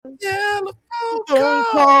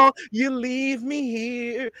call, you leave me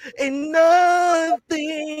here, and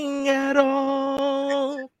nothing at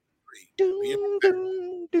all. Be a Doom,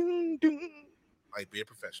 doom, doom, doom, Like, be a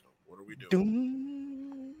professional. What are we doing?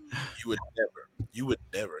 doom. You would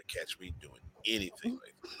never catch me doing anything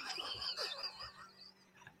like that.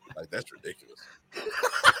 Like, that's ridiculous.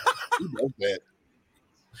 You know that.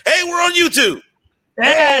 Hey, we're on YouTube.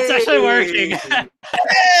 Yeah, it's actually working.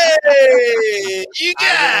 Hey, you I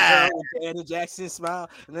got remember with Janet Jackson smile.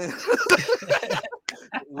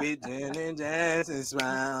 With Janet Jackson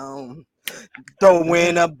smile. Don't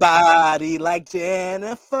win a body like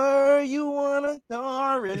Jennifer. You wanna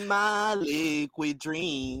star in my liquid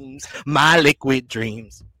dreams. My liquid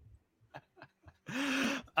dreams.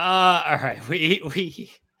 All right,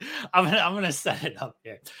 I'm gonna set it up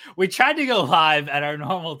here. We tried to go live at our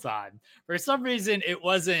normal time. For some reason, it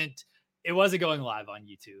wasn't going live on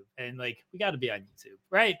YouTube, and like we got to be on YouTube,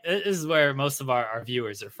 right? This is where most of our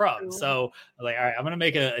viewers are from. So like, all right, I'm gonna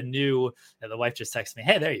make a new. The wife just texted me,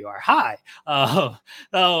 "Hey, there you are. Hi."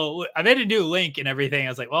 So I made a new link and everything. I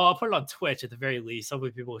was like, well, I'll put it on Twitch at the very least.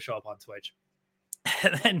 Hopefully, people will show up on Twitch.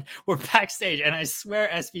 And then we're backstage, and I swear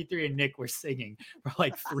SB3 and Nick were singing for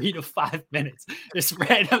like 3 to 5 minutes. This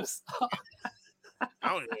random song. I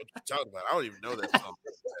don't even know what you're talking about. I don't even know that song.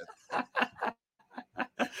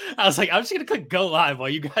 I was like, I'm just gonna click go live while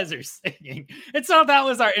you guys are singing. And so that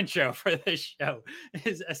was our intro for this show.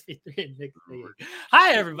 Is SB3 and Nick singing.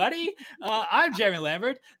 Hi everybody. I'm Jeremy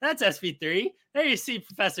Lambert. That's SB3. There you see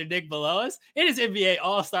Professor Nick below us. It is NBA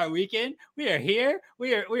All-Star Weekend. We are here.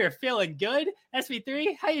 We are feeling good.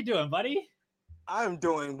 SB3, how you doing, buddy? I'm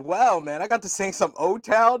doing well, man. I got to sing some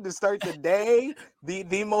O-Town to start the day.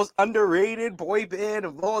 The most underrated boy band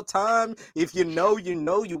of all time. If you know, you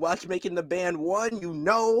know. You watch Making the Band 1, you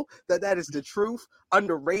know that is the truth.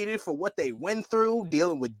 Underrated for what they went through,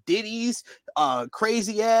 dealing with Diddy's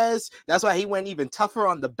crazy ass. That's why he went even tougher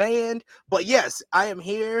on the band. But yes, I am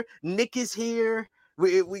here. Nick is here.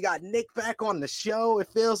 We got Nick back on the show. It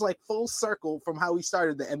feels like full circle from how we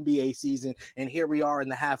started the NBA season, and here we are in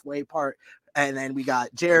the halfway part. And then we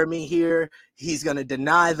got Jeremy here. He's gonna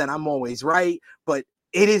deny that I'm always right, but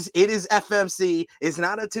it is FMC. It's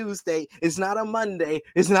not a Tuesday. It's not a Monday.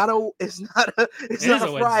 It's not a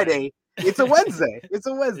Friday. It's a Wednesday. It's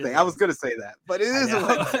a Wednesday. I was gonna say that, but it is a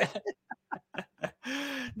Wednesday.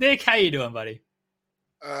 Nick, how you doing, buddy?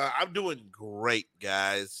 I'm doing great,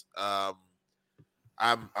 guys.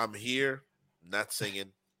 I'm here, not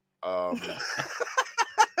singing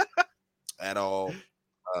at all.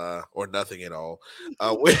 Or nothing at all.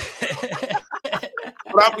 But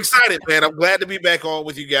I'm excited, man. I'm glad to be back on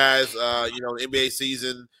with you guys. The NBA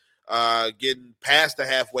season getting past the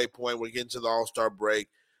halfway point. We're getting to the All-Star break.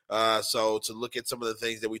 So to look at some of the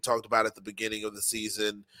things that we talked about at the beginning of the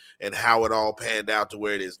season and how it all panned out to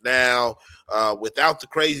where it is now, without the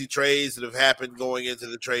crazy trades that have happened going into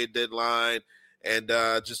the trade deadline, and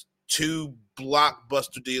just 2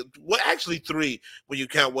 blockbuster deals. Well, actually 3 when you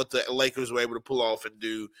count what the Lakers were able to pull off and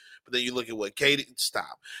do. But then you look at what Katie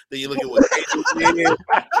stop. Then you look at what Katie did.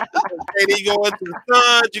 Katie going to the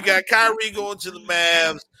Suns. You got Kyrie going to the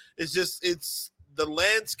Mavs. It's the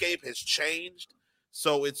landscape has changed.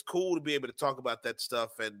 So it's cool to be able to talk about that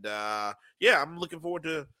stuff. And I'm looking forward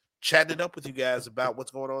to chatting it up with you guys about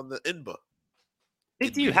what's going on in the NBA.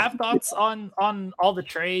 Nick, do you have thoughts on all the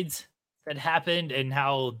trades that happened and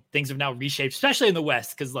how things have now reshaped, especially in the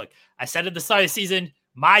West? Because look, I said at the start of the season,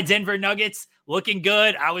 my Denver Nuggets looking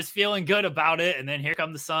good. I was feeling good about it. And then here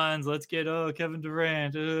come the Suns. Let's get Kevin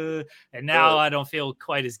Durant. And now I don't feel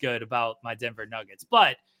quite as good about my Denver Nuggets.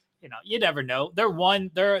 But, you never know.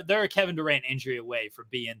 They're a Kevin Durant injury away from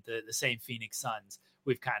being the same Phoenix Suns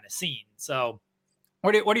we've kind of seen. So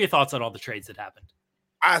what are your thoughts on all the trades that happened?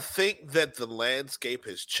 I think that the landscape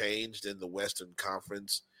has changed in the Western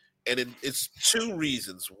Conference. And it's 2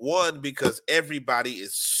 reasons. One, because everybody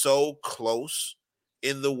is so close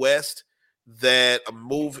in the West that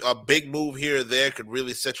a big move here or there could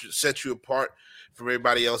really set you apart from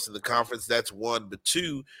everybody else in the conference. That's one. But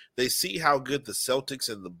 2, they see how good the Celtics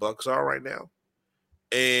and the Bucks are right now.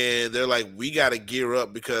 And they're like, we got to gear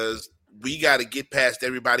up because we got to get past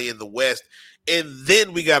everybody in the West. And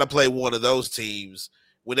then we got to play one of those teams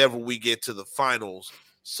whenever we get to the finals.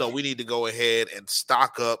 So we need to go ahead and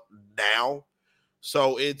stock up now.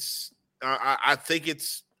 So I think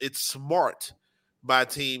it's smart by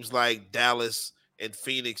teams like Dallas and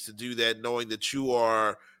Phoenix to do that, knowing that you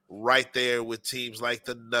are right there with teams like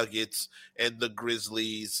the Nuggets and the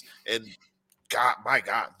Grizzlies and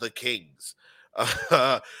the Kings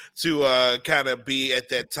to kind of be at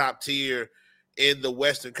that top tier in the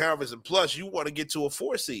Western Conference. And plus, you want to get to a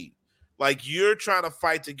 4 seed. Like, you're trying to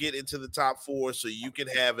fight to get into the top 4 so you can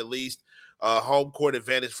have at least home court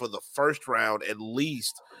advantage for the first round, at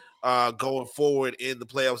least going forward in the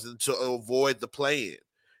playoffs, and to avoid the play-in.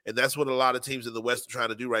 And that's what a lot of teams in the West are trying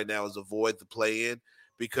to do right now, is avoid the play-in,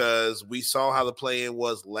 because we saw how the play-in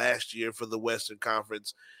was last year for the Western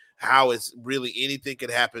Conference, how it's really anything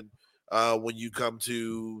can happen when you come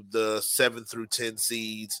to the 7 through 10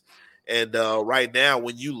 seeds. And right now,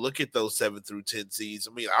 when you look at those 7 through 10 seeds,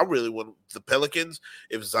 I mean, I really want the Pelicans,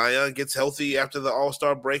 if Zion gets healthy after the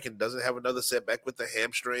All-Star break and doesn't have another setback with the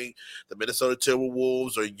hamstring. The Minnesota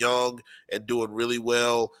Timberwolves are young and doing really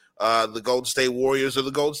well. The Golden State Warriors are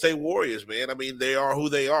the Golden State Warriors, man. I mean, they are who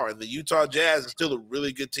they are. And the Utah Jazz is still a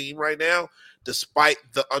really good team right now. Despite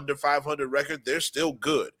the under 500 record, they're still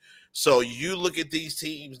good. So you look at these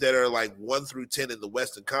teams that are like 1 through 10 in the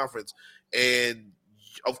Western Conference, and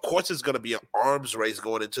of course, it's going to be an arms race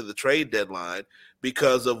going into the trade deadline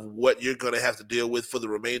because of what you're going to have to deal with for the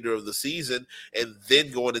remainder of the season, and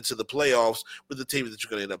then going into the playoffs with the teams that you're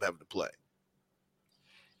going to end up having to play.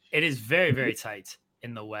 It is very, very tight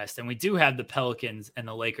in the West, and we do have the Pelicans and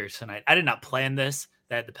the Lakers tonight. I did not plan this,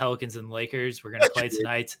 that the Pelicans and the Lakers were going to play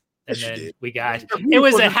tonight, and then we got – it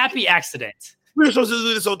was a happy accident. We were supposed to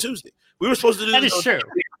do this on Tuesday. We were supposed to do this on Tuesday.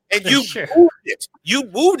 And you moved it. You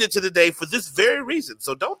moved it to the day for this very reason.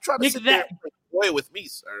 So don't try to sit there and play with me,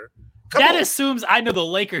 sir. That assumes I know the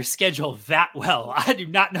Lakers schedule that well. I do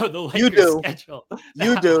not know the Lakers schedule.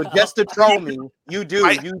 You do. Just to troll me. You do.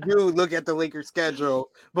 You do look at the Lakers schedule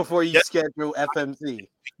before you schedule FMC.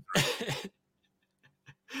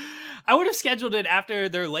 I would have scheduled it after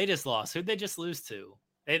their latest loss. Who'd they just lose to?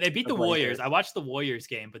 They beat the Warriors. I watched the Warriors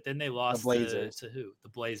game, but then they lost to who? The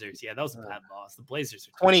Blazers. Yeah, that was a bad loss. The Blazers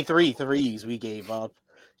are 23 threes we gave up.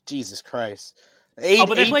 Jesus Christ.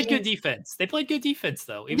 But they played good defense. They played good defense,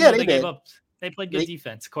 though. Even though they gave up, they played good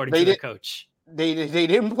defense, according to their coach. They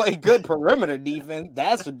didn't play good perimeter defense.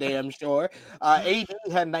 That's for damn sure. AD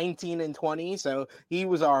had 19 and 20, so he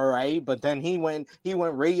was all right. But then he went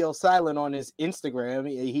radio silent on his Instagram.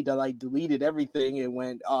 He deleted everything and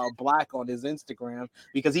went black on his Instagram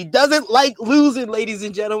because he doesn't like losing. Ladies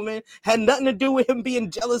and gentlemen, had nothing to do with him being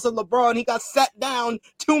jealous of LeBron. He got sat down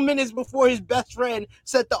 2 minutes before his best friend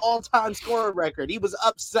set the all-time scoring record. He was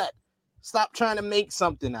upset. Stop trying to make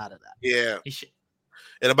something out of that. Yeah.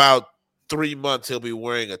 In about 3 months, he'll be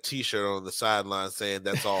wearing a T-shirt on the sideline saying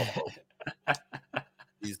 "That's all."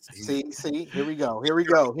 See, here we go,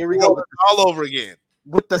 all over again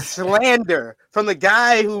with the slander from the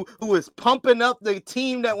guy who was pumping up the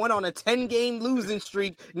team that went on a 10-game losing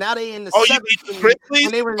streak. Now they in the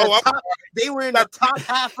and they were in the top. They were in the top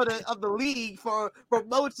half of the league for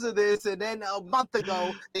most of this, and then a month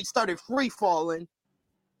ago they started free falling.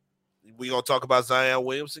 We gonna talk about Zion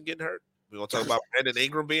Williamson getting hurt? We're going to talk about Brandon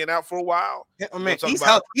Ingram being out for a while. Yeah, man, he's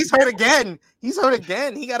hurt again. He's hurt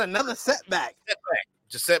again. He got another setback.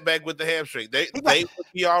 Just setback with the hamstring. They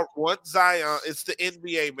want Zion. It's the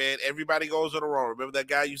NBA, man. Everybody goes on a run. Remember that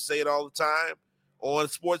guy you say it all the time? On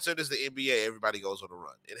SportsCenter, it's the NBA. Everybody goes on a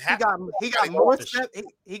run.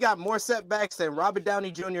 He got more setbacks than Robert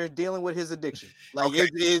Downey Jr. dealing with his addiction. Like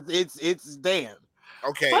it's damn.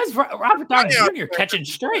 Okay. Why is Robert Downey Jr. catching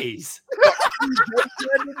strays?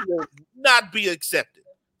 Will not be accepted.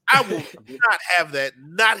 I will not have that.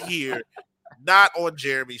 Not here. Not on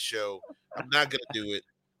Jeremy's show. I'm not going to do it.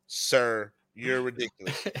 Sir, you're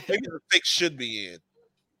ridiculous. Maybe the fix should be in.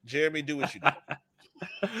 Jeremy, do what you do.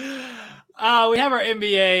 We have our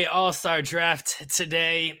NBA All-Star Draft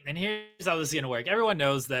today, and here's how this is going to work. Everyone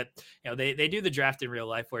knows that they do the draft in real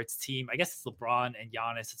life where it's team. I guess it's LeBron and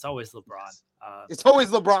Giannis. It's always LeBron. It's always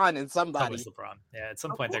LeBron and somebody. It's always LeBron. Yeah, at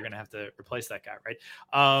some point they're going to have to replace that guy,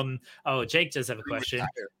 right? Jake does have a question.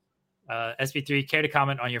 SB3, care to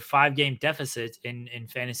comment on your 5-game deficit in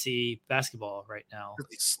fantasy basketball right now?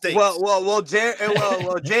 Well,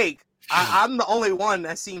 Jake. I'm the only one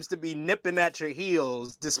that seems to be nipping at your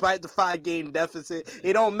heels despite the 5-game deficit.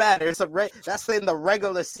 It don't matter. That's in the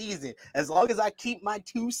regular season. As long as I keep my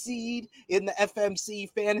 2 seed in the FMC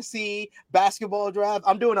fantasy basketball draft,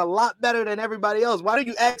 I'm doing a lot better than everybody else. Why don't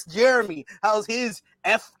you ask Jeremy how's his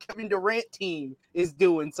Kevin Durant team is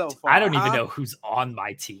doing so far? I don't even know who's on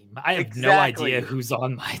my team. I have no idea who's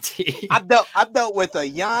on my team. I've dealt with a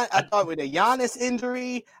Giannis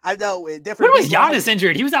injury. I dealt with different. When was Giannis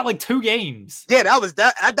injured? He was out like 2 games. Yeah,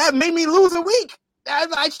 that made me lose a week.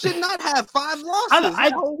 I should not have 5 losses.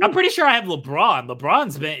 I'm pretty sure I have LeBron.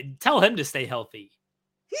 LeBron's been. Tell him to stay healthy.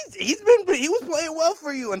 He was playing well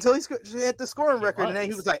for you until he hit the scoring record, and then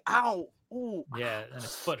he was like, "Ow." Ooh. Yeah, and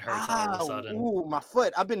his foot hurts all of a sudden. Ooh, my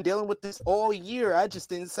foot. I've been dealing with this all year. I just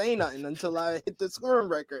didn't say nothing until I hit the scoring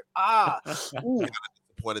record. Ooh.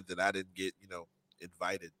 Disappointed that I didn't get,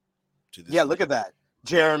 invited to this. Yeah, look at that.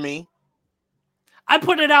 Jeremy. I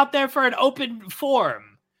put it out there for an open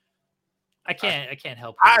forum. I can't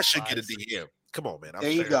help it. I should get a DM. Come on, man. There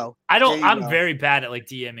you go. I'm very bad at like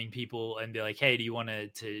DMing people and be like, hey, do you want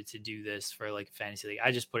to do this for like a fantasy league?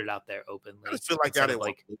 I just put it out there openly. I just feel like I didn't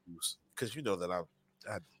want to lose because you know that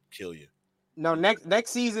I'd kill you. No,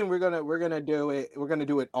 next season we're gonna do it. We're gonna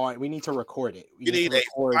do it on. We need to record it. We need to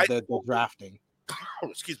record the drafting.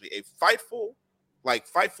 Excuse me, a Fightful,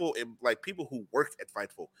 and like people who work at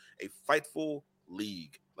Fightful, a Fightful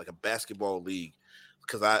league, like a basketball league,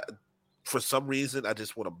 because for some reason I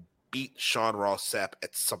just want to beat Sean Ross Sapp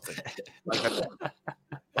at something.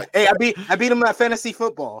 Hey, I beat him at fantasy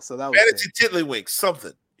football, so that was fantasy tiddlywink,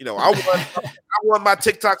 something. I won my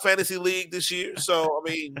TikTok fantasy league this year, so I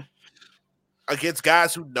mean, against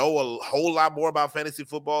guys who know a whole lot more about fantasy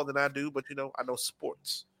football than I do, but I know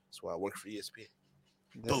sports. That's why I work for ESPN.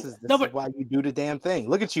 This is why you do the damn thing.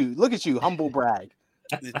 Look at you, humble brag.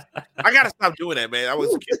 I gotta stop doing that, man. I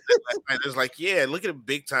was last night. It was like, yeah, look at him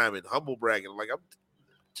big time and humble bragging. I'm like, I'm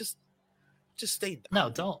just stay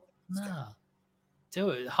down. No, do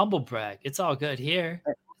it. Humble brag. It's all good here.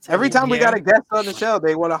 Every time we got a guest on the show,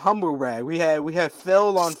 they want a humble brag. We had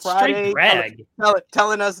Phil on Friday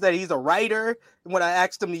telling us that he's a writer. When I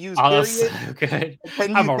asked him to use period, so good.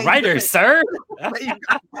 I'm a writer, sir.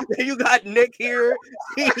 You got Nick here.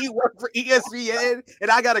 He worked for ESPN, and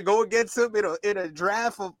I got to go against him in a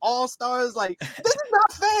draft of all stars. Like, this is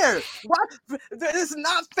not fair. Why? This is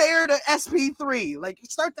not fair to SP3. Like,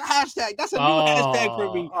 start the hashtag. That's a new hashtag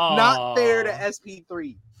for me. Not fair to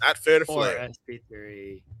SP3. Not fair to Poor Flair.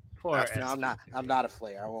 SP3. I'm not a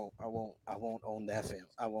Flair. I won't own that family.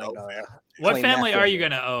 I won't. What family are you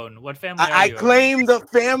gonna own? What family? I claim the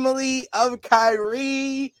family of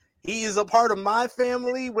Kyrie. He is a part of my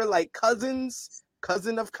family. We're like cousins.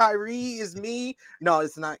 Cousin of Kyrie is me. No,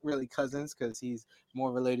 it's not really cousins because he's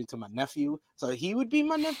more related to my nephew. So he would be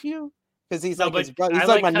my nephew because he's like his brother. He's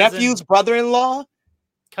like my nephew's brother-in-law.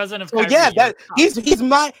 Cousin of so Kyrie. Yeah,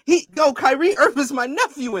 Kyrie Irv is my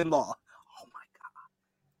nephew-in-law.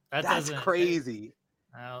 That's crazy.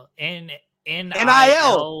 NIL.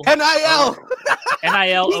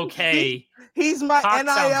 Okay. He's my Cock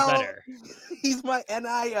NIL. He's my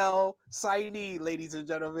NIL signee, ladies and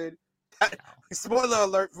gentlemen. Spoiler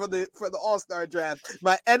alert for the All-Star draft.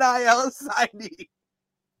 My NIL signee.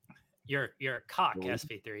 You're a cock,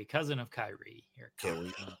 SP3, cousin of Kyrie. You're a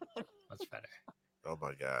cock. Much better. Oh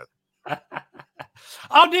my God.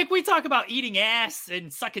 Oh, Nick, we talk about eating ass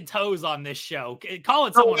and sucking toes on this show.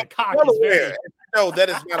 Calling someone a cock is very... No, that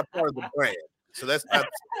is not a part of the brand. So that's not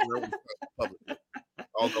public.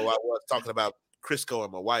 Although I was talking about Crisco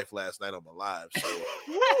and my wife last night on my live. So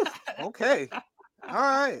okay. All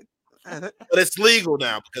right. But it's legal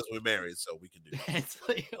now because we're married, so we can do that. It's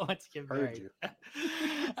legal once you get married.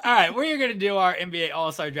 All right, we're going to do our NBA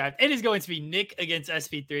All-Star Draft. It is going to be Nick against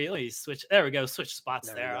SP3. Let me switch. There we go. Switch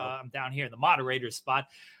spots there. I'm down here in the moderator's spot.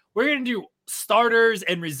 We're going to do starters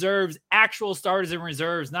and reserves, actual starters and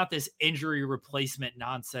reserves, not this injury replacement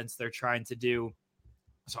nonsense they're trying to do.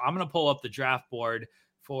 So I'm going to pull up the draft board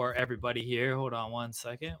for everybody here. Hold on one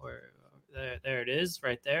second. There it is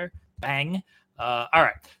right there. Bang. All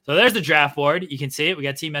right. So there's the draft board. You can see it. We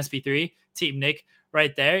got Team SP3, Team Nick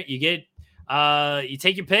right there. You get you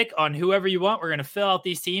take your pick on whoever you want. We're going to fill out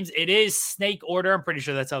these teams. It is snake order. I'm pretty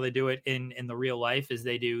sure that's how they do it in the real life, is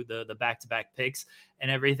they do the back-to-back picks and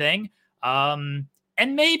everything. And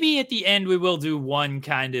maybe at the end we will do one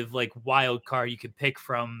kind of like wild card you could pick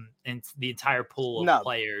from in the entire pool of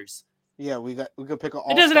players. Yeah, we could pick an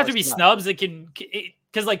all. It doesn't have to be snubs. It can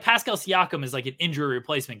because like Pascal Siakam is like an injury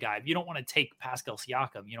replacement guy. If you don't want to take Pascal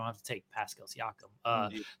Siakam, you don't have to take Pascal Siakam.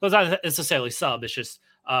 Those aren't necessarily sub. It's just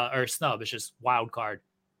or snub. It's just wild card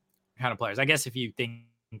kind of players. I guess if you think,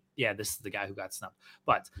 yeah, this is the guy who got snubbed.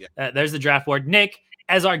 But there's the draft board. Nick,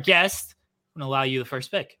 as our guest, I'm going to allow you the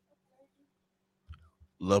first pick.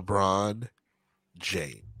 LeBron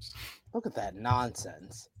James. Look at that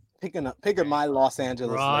nonsense. Picking my Los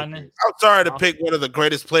Angeles Lakers. I'm sorry to pick one of the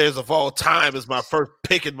greatest players of all time as my first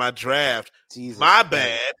pick in my draft. My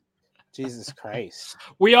bad. Jesus Christ.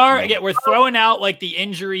 We're throwing out like the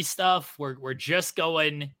injury stuff. We're just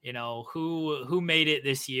going, who made it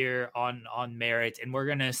this year on merit, and we're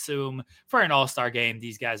gonna assume for an all-star game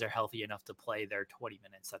these guys are healthy enough to play their 20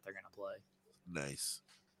 minutes that they're gonna play. Nice.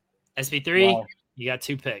 SP3, wow. You got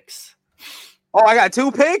 2 picks. Oh, I got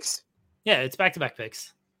 2 picks? Yeah, it's back-to-back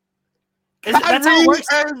picks. That's how it works.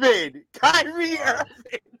 Kyrie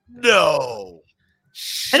Irving. No.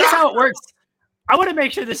 That is how it works. I want to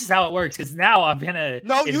make sure this is how it works because now I'm gonna.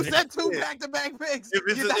 No, you said 2 back-to-back picks. If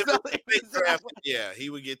it's a big draft, yeah, he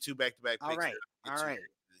would get 2 back-to-back picks. All right.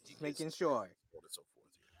 Just making sure.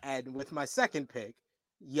 And with my second pick,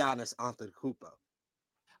 Giannis Antetokounmpo.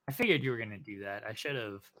 I figured you were gonna do that. I should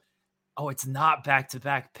have. Oh, it's not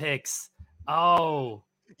back-to-back picks. Oh,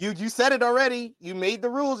 you said it already. You made the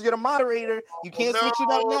rules. You're the moderator. You can't switch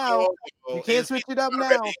it up now. You can't switch it up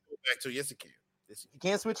now. Yes, it can. You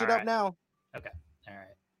can't switch it up now. Okay. All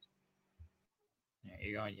right. Yeah,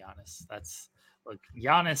 you're going Giannis. Look,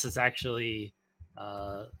 Giannis is actually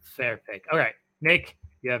fair pick. All right, Nick,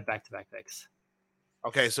 you have back-to-back picks.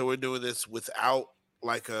 Okay, so we're doing this without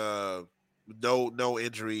like no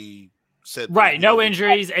injury set. Right, no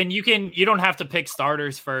injuries, and you don't have to pick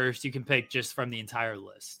starters first. You can pick just from the entire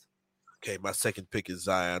list. Okay, my second pick is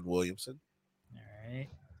Zion Williamson. All right.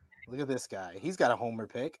 Look at this guy. He's got a homer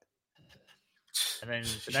pick. And then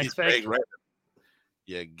the next pick. Right.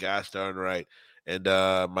 Yeah, gosh darn right. And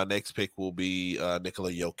my next pick will be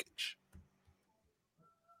Nikola Jokic.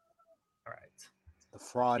 All right. The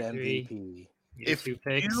fraud MVP. If 2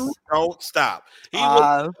 picks. you don't stop, he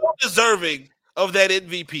was deserving of that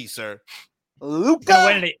MVP, sir.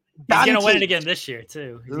 Luka. He's gonna win it again this year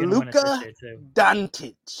too. Luka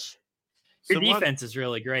Doncic. Your defense is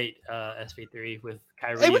really great, SP3 with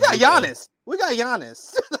Kyrie. Hey, we got Giannis. Like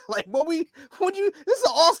this is an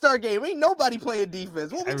all-star game. Ain't nobody playing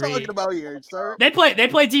defense. What are we talking about here, sir? They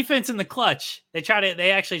play defense in the clutch. They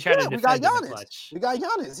actually try to defend in the clutch. We got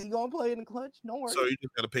Giannis. He gonna play in the clutch. Don't worry. So you're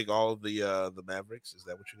just gonna pick all of the Mavericks? Is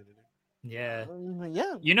that what you're gonna do? Yeah.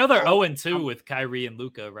 Yeah. You know they're 0-2 with Kyrie and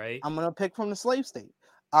Luka, right? I'm gonna pick from the slave state.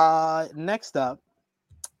 Next up,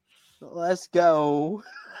 let's go.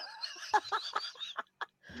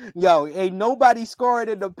 Yo, ain't nobody scoring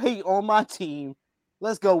in the paint on my team.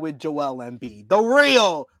 Let's go with Joel Embiid, the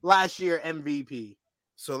real last year MVP.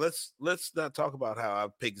 So let's not talk about how I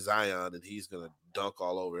picked Zion and he's gonna dunk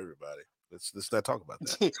all over everybody. Let's not talk about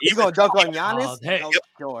that. You gonna dunk on Giannis? Hey,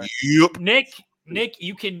 sure. Yep. Nick,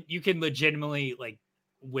 you can legitimately like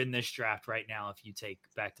win this draft right now if you take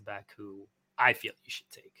back-to-back who I feel you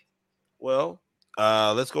should take. Well,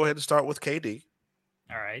 let's go ahead and start with KD.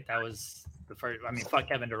 All right, that was the first. I mean, fuck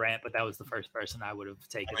Kevin Durant, but that was the first person I would have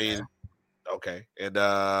taken. Okay, and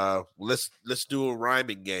let's do a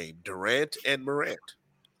rhyming game: Durant and Morant.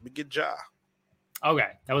 Let me get Ja. Okay,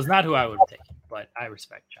 that was not who I would have taken, but I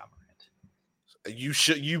respect Ja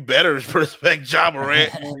Morant. You better respect Ja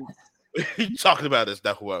Morant. What are you talking about? Is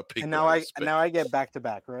not who I picked. And now I get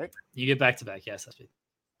back-to-back, right? You get back-to-back, yes. That's it.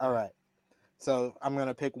 All right. So I'm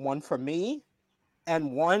gonna pick one for me,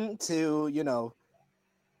 and one to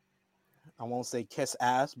I won't say kiss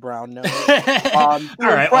ass, brown nose. All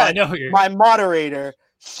right, well, I know my moderator,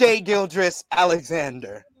 Shai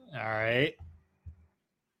Gilgeous-Alexander. All right.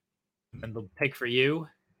 And the pick for you.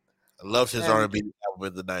 I loved his R&B album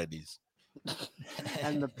in the 90s.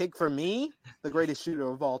 And the pick for me, the greatest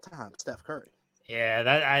shooter of all time, Steph Curry. Yeah,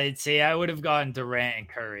 that I'd say I would have gone Durant and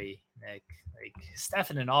Curry, Nick. Like Steph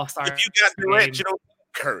in an all-star. If you got Durant, you don't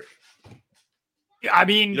need Curry. I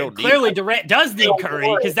mean, clearly Durant does need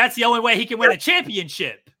Curry because that's the only way he can win a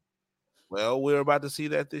championship. Well, we're about to see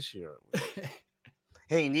that this year.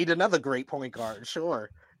 Hey, need another great point guard,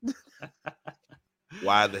 sure.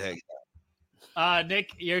 Why the heck?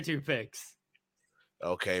 Nick, your 2 picks.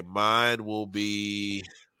 Okay, mine will be.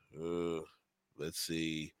 Let's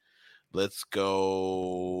see. Let's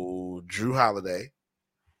go Drew Holiday.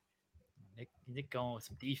 Nick going with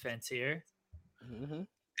some defense here. Mm-hmm.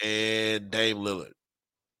 And Dame Lillard.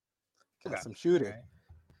 Got some shooter. Right.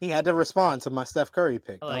 He had to respond to my Steph Curry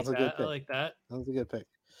pick. I like that was a good pick. I like that. That was a good pick.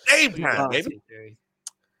 Dame time, baby.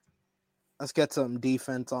 Let's get some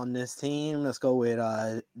defense on this team. Let's go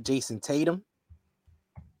with Jason Tatum.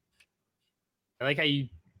 I like how you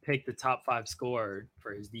picked the top 5 scorer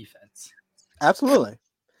for his defense. Absolutely.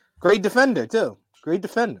 Great defender, too. Great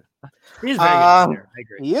defender. He's a very good defender. I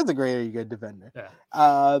agree. He is a very good defender. Yeah.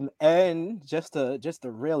 And just to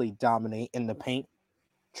really dominate in the paint,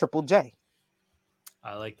 Triple J.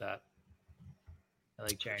 I like that. I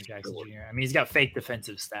like Jaren Jackson Jr. I mean, he's got fake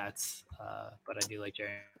defensive stats, but I do like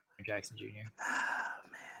Jaren Jackson Jr. Oh,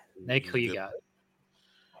 man. Nick, who you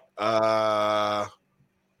got?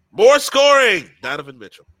 More scoring, Donovan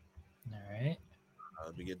Mitchell. All right.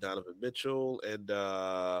 Let me get Donovan Mitchell, and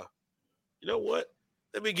you know what?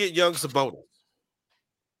 Let me get Young Sabonis.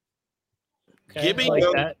 Okay, give me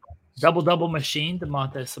that. Double machine,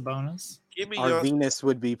 DeMontis Sabonis. Give me Our Venus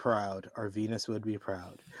would be proud. Let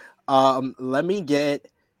me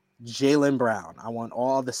get Jaylen Brown. I want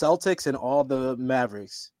all the Celtics and all the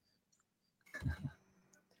Mavericks.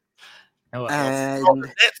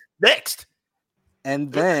 And next.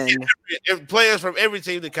 And then players from every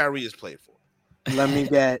team that Kyrie has played for. Let me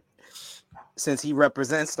get, since he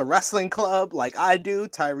represents the wrestling club like I do,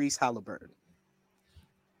 Tyrese Halliburton.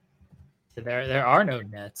 There are no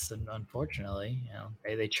Nets, and unfortunately,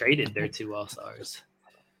 they traded their 2 All-Stars.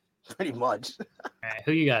 Pretty much. All right,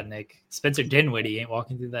 who you got, Nick? Spencer Dinwiddie ain't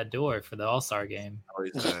walking through that door for the All-Star game. Oh,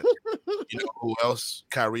 he's not. You know who else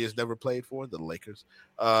Kyrie has never played for? The Lakers.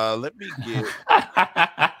 Let me get.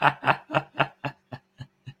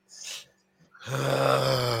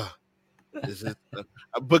 This is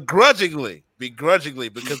begrudgingly,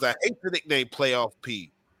 because I hate the nickname Playoff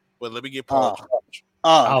P. But let me get Paul George.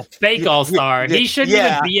 Fake All-Star. He shouldn't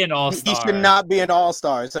even be an All-Star. He should not be an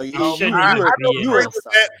All-Star. So you shouldn't be an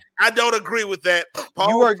All-Star. I don't agree with that.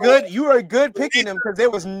 You are good. You are good picking him because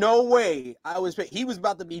there was no way he was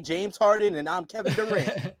about to be James Harden and I'm Kevin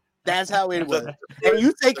Durant. That's how it was. And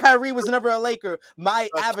you say Kyrie was never a Laker. My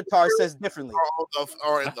avatar says differently.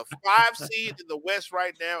 Or in the 5 seed in the West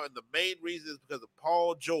right now, and the main reason is because of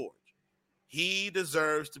Paul George. He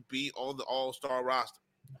deserves to be on the All-Star roster.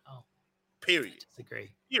 No. Period. I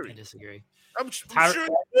disagree. I'm sure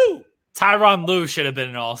you do. Tyronn Lue should have been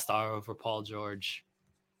an All-Star over Paul George.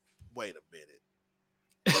 Wait a minute.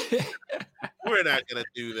 We're not gonna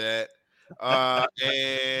do that.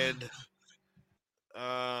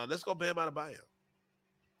 Let's go Bam Adebayo.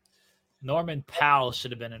 Norman Powell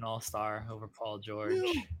should have been an All-Star over Paul George.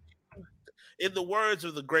 In the words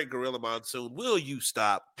of the great Gorilla Monsoon, will you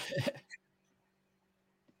stop?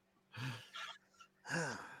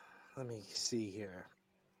 Let me see here.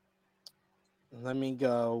 Let me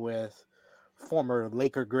go with former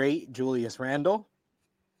Laker great Julius Randle.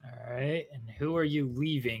 All right. And who are you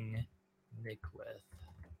leaving Nick with?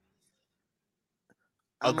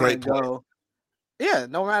 A great player. Yeah,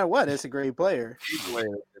 no matter what, it's a great player.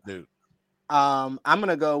 Dude. I'm going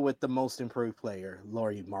to go with the most improved player,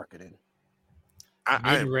 Lauri Markkanen.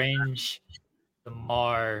 Mid-range,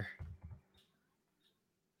 DeMar.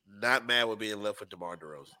 Not mad with being left with DeMar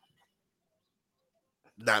DeRozan.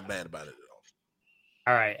 Not mad about it at all.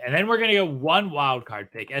 All right, and then we're going to go one wild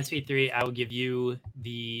card pick. SV3, I will give you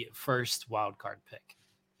the first wild card pick.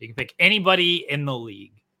 You can pick anybody in the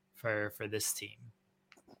league for this team.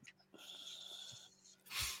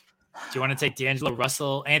 Do you want to take D'Angelo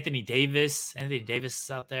Russell, Anthony Davis? Anthony Davis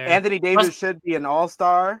is out there. Anthony Davis should be an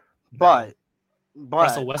all-star, but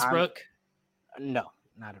Russell Westbrook? No,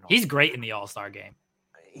 not at all. He's great in the all-star game.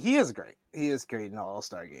 He is great. He is great in the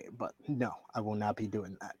all-star game, but no, I will not be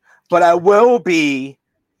doing that. But I will be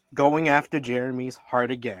going after Jeremy's heart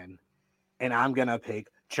again, and I'm going to pick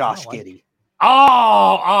Josh Giddey.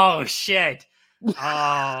 Oh, shit.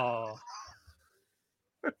 Oh.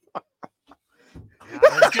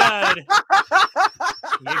 That was good.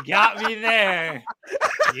 You got me there.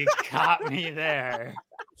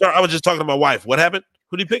 Sorry, I was just talking to my wife. What happened?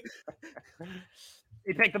 Who did he pick?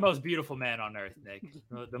 He picked the most beautiful man on earth, Nick.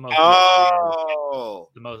 The most. Oh,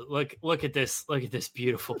 the most. Look at this. Look at this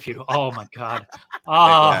beautiful. Oh my god.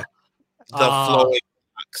 Oh, the flowing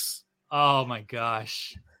box. Oh my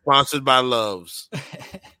gosh. Sponsored by Loves.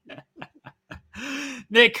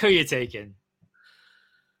 Nick, who you taking?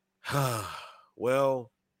 Well,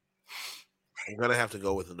 I'm gonna have to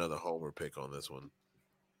go with another homer pick on this one.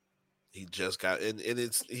 He just got and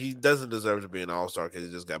he doesn't deserve to be an all-star because he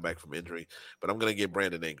just got back from injury. But I'm gonna get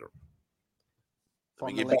Brandon Ingram.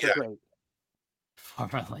 Former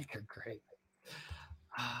Laker great.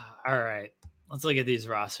 All right, let's look at these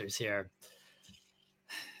rosters here.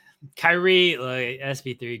 Kyrie,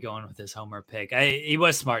 SB3 going with his homer pick. He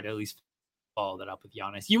was smart to at least follow that up with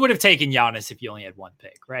Giannis. You would have taken Giannis if you only had one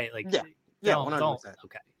pick, right? Yeah, don't. 100%.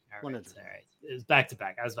 Okay. All right. It was back to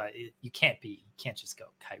back. You can't just go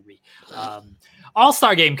Kyrie.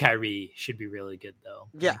 All-Star game Kyrie should be really good though.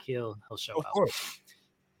 Yeah. He'll show of out. Course.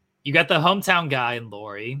 You got the hometown guy in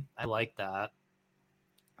Lauri. I like that.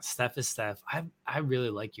 Steph is Steph. I really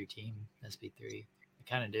like your team, SB3. I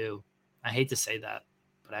kind of do. I hate to say that,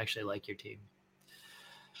 but I actually like your team.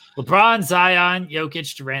 LeBron, Zion,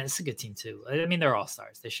 Jokic, Durant. It's a good team too. I mean, they're all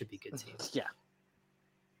stars. They should be good teams. Yeah.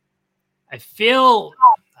 I feel,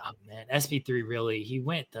 SB3 really. He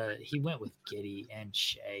went with Giddey and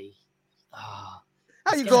Shea. How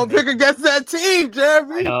you gonna pick against that team,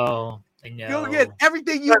 Jeremy? I know. You'll get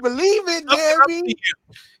everything you believe in, Jeremy.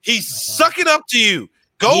 He's sucking up to you.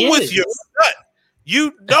 Go with your gut.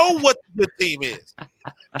 You know what the team is.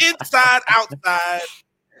 Inside, outside.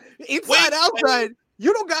 Inside, outside.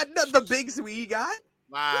 You don't got the bigs we got.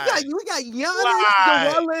 Lies. We got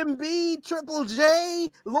Giannis, Joel Embiid, Triple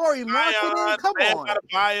J, Laurie Marketing. Come on.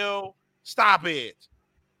 Adebayo. Stop it.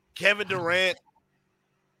 Kevin Durant,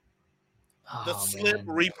 the Oh, Slim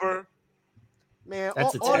man. Reaper. Man,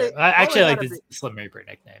 That's I actually like the Slim Reaper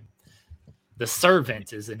nickname. The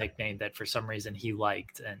Servant is a nickname that for some reason he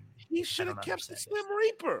liked, and he should have kept the Slim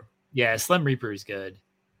Reaper. Yeah, Slim Reaper is good.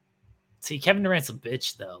 See, Kevin Durant's a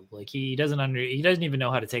bitch though. Like he doesn't even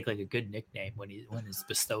know how to take like a good nickname when it's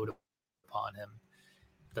bestowed upon him.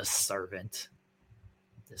 The Servant.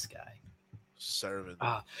 This guy. Servant.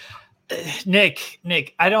 Nick,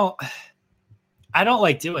 I don't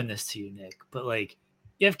like doing this to you, Nick, but like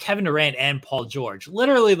you have Kevin Durant and Paul George,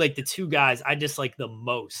 literally like the two guys I dislike the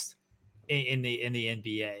most in the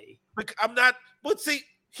NBA. Like, I'm not. But see,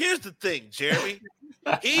 here's the thing, Jeremy.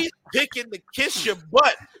 He's picking to kiss your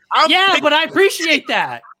butt. But I appreciate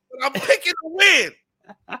that. I'm picking to win.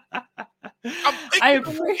 I'm picking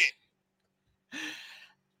to win.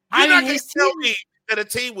 You're not going to tell me that a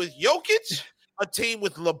team with Jokic, a team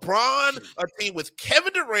with LeBron, a team with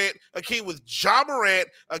Kevin Durant, a team with Ja Morant,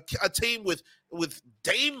 a team with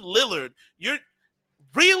Dame Lillard. You're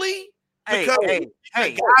really because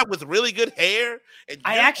a guy with really good hair. And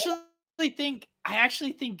I actually think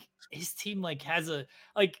his team like has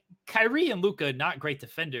Kyrie and Luka, not great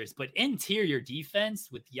defenders, but interior defense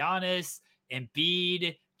with Giannis,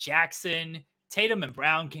 Embiid, Jackson, Tatum, and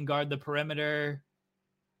Brown can guard the perimeter.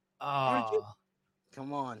 Oh,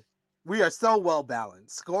 come on. We are so well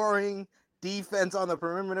balanced. Scoring, defense on the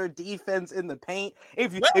perimeter, defense in the paint.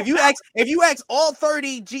 If you ask all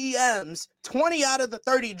 30 GMs, 20 out of the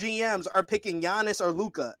 30 GMs are picking Giannis or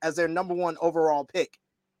Luka as their number one overall pick.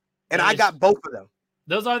 And I got both of them.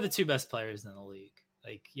 Those are the two best players in the league.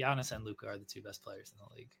 Like Giannis and Luka are the two best players in the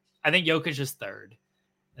league. I think Jokic is third.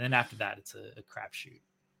 And then after that, it's a crapshoot.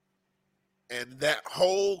 And that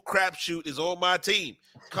whole crapshoot is on my team.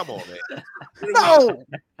 Come on, man. No.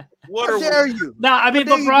 What dare you? No, I mean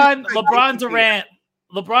LeBron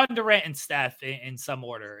Durant and Steph in some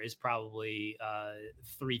order is probably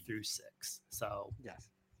 3 through 6. So yes.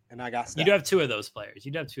 And I got Steph. You do have two of those players.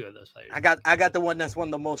 I got the one that's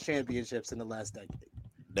won the most championships in the last decade.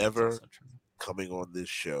 Never coming on this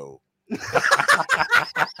show.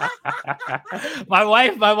 My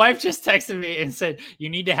wife just texted me and said, "You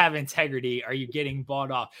need to have integrity. Are you getting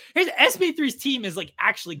bought off?" Here's SB3's team is like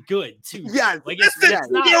actually good too. Yeah, like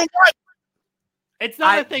it's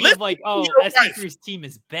not a thing of like, oh, SB3's team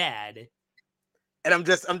is bad. And I'm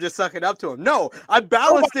just sucking up to him. No, I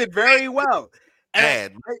balanced it very well.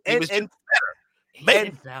 And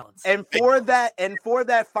for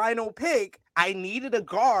that final pick, I needed a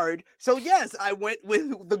guard. So yes, I went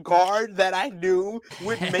with the guard that I knew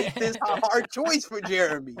would make this a hard choice for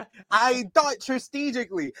Jeremy. I thought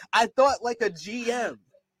strategically. I thought like a GM.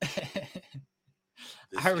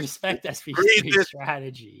 I respect SB3's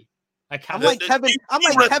strategy. I'm like Kevin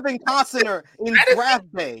Costner in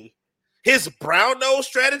Draft Day. His brown nose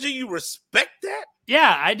strategy, you respect that?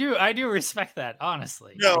 Yeah, I do. I do respect that,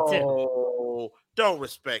 honestly. No, don't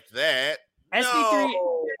respect that.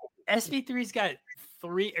 SB3's got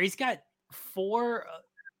 3. He's got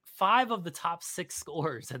 5 of the top 6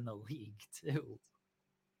 scorers in the league too.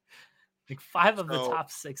 Like 5 of the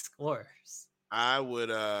top 6 scorers. I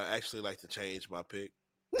would actually like to change my pick.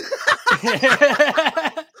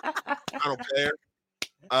 I don't care.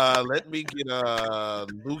 Let me get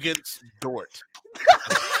Luguentz Dort.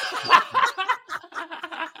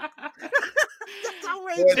 That's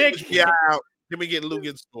outrageous. Can we get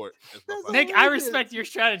Luguentz Dort? Nick, I respect your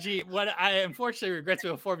strategy. What I unfortunately regret to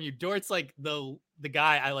inform you, Dort's like the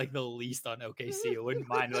guy I like the least on OKC. I wouldn't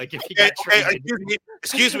mind like if he got traded.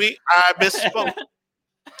 Excuse me, I misspoke.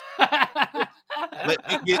 Let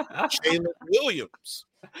me get Jalen Williams.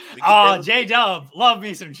 J-Dub. Love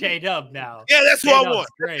me some J-Dub now. Yeah, that's what I want.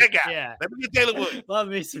 Great. That guy. Yeah. Let me get Jalen Williams. Love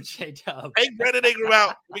me some J-Dub. Take Brandon Ingram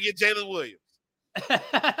out. Let me get Jalen Williams.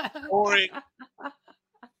 Scoring.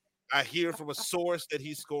 I hear from a source that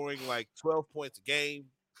he's scoring like 12 points a game.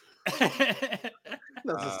 That's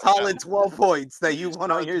a solid 12 points that you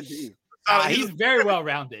want on your team. He's very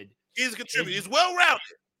well-rounded. He's a contributor. He's well-rounded.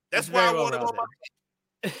 That's why I want him on my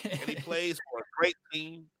team. And he plays for a great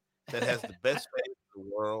team that has the best fans in the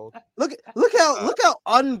world. Look how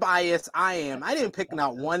unbiased I am. I didn't pick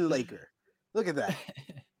not one Laker. Look at that.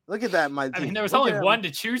 Look at that, my team. I mean, there was only one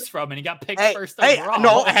to choose from, and he got picked first overall.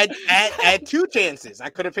 No, I had 2 chances. I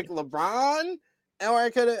could have picked LeBron, or I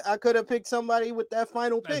could have picked somebody with that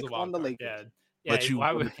final pick on the Lakers. Yeah, but you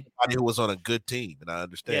wanted somebody who was on a good team, and I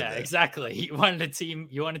understand that. Yeah, exactly. You wanted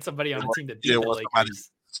somebody on a team that beat the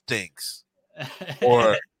Lakers. Stinks.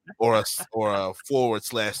 Or a forward /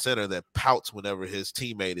 center that pouts whenever his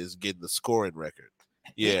teammate is getting the scoring record.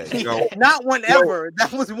 Yeah, not whenever.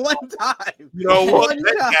 That was one time. You know what?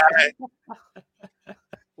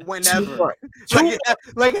 One time. Whenever,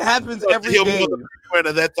 like it happens every game.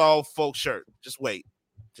 That's all folk shirt. Just wait.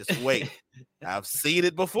 I've seen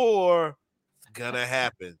it before. It's gonna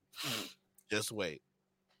happen. Just wait.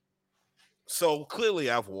 So clearly,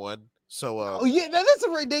 I've won. So, oh yeah, that's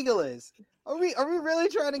ridiculous. Are we really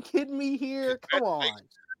trying to kid me here? Come on.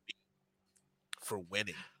 For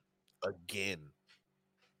winning again.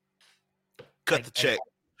 Cut the check,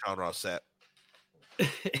 Sean Ross Sapp.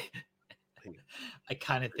 I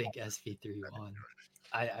kind of think SP3 won.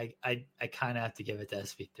 I kind of have to give it to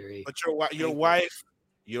SP3. But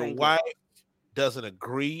your wife doesn't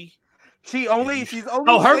agree. She's only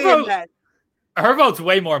her vote. That. Her vote's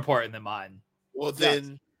way more important than mine. Well,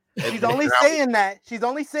 then she's only saying that. She's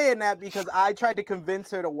only saying that because I tried to convince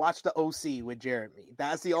her to watch the OC with Jeremy.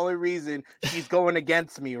 That's the only reason she's going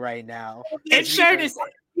against me right now. And sure is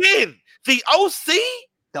the OC.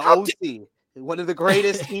 The OC, one of the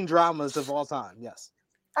greatest teen dramas of all time. Yes.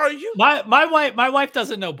 Are you? My wife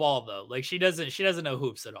doesn't know ball though. Like she doesn't know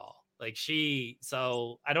hoops at all. Like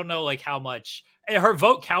so I don't know like how much her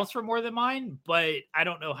vote counts for more than mine, but I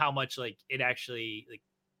don't know how much like it actually like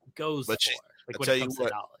goes for. Like when it comes to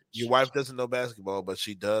knowledge. Your wife doesn't know basketball, but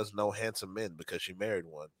she does know handsome men because she married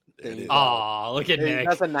one. Oh, look at Nick.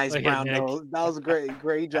 That's a nice brown nose. That was a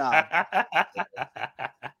great job.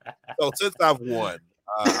 So since I've won,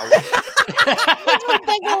 that's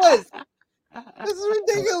ridiculous. This is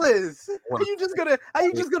ridiculous. Are you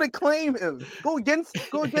just gonna claim him? Go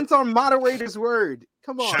against our moderator's word.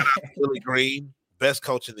 Come on. Shout out to Willie Green, best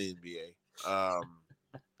coach in the NBA.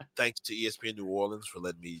 Thanks to ESPN New Orleans for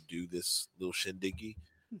letting me do this little shindiggy.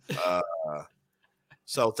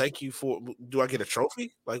 So thank you for. Do I get a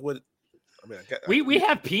trophy? Like what? I mean, we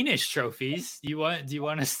have penis trophies. Do you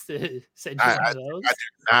want us to send you one of those? I do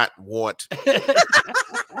not want.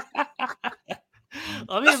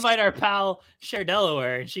 Let me invite our pal Cher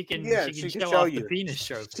Delaware, and she can show off the penis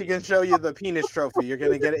trophy. She can show you the penis trophy. You're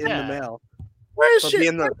gonna get it in the mail. Where is she?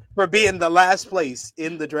 For being the last place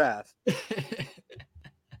in the draft.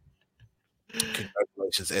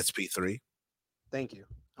 Congratulations, SP3. Thank you.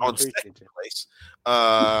 On second place.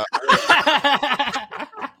 I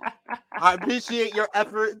appreciate your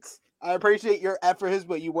efforts. I appreciate your efforts,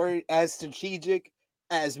 but you weren't as strategic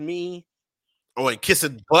as me. Oh, and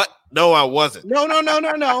kissing butt? No, I wasn't. No. Yeah.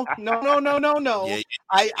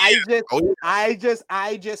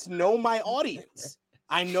 I just know my audience.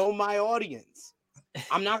 I know my audience.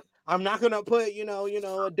 I'm not gonna put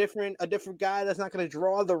a different guy that's not gonna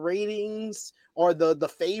draw the ratings or the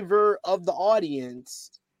favor of the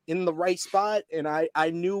audience in the right spot, and I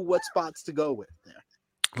knew what spots to go with there.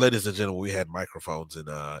 Ladies and gentlemen, we had microphones in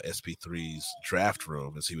SP3's draft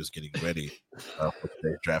room as he was getting ready for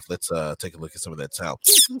today's draft. Let's take a look at some of that sound.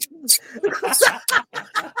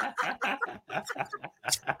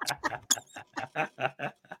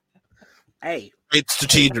 Hey, it's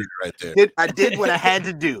strategic right there. I did what I had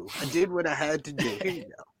to do. Here you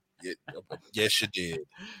go. Yes, you did.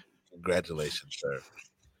 Congratulations, sir.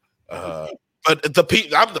 But I'm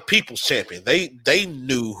the people's champion. They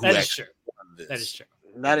knew who actually won this. That is true.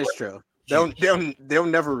 That is true. They'll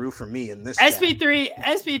never root for me in this.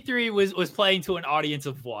 SP3 was playing to an audience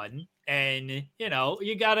of one, and you gotta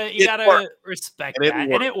respect that,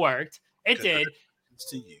 and it worked. It did.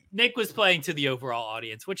 To you. Nick was playing to the overall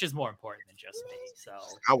audience, which is more important than just me. So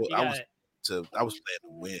I was playing to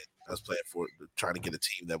win. I was playing for trying to get a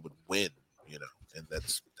team that would win, and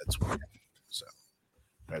that's what happened. So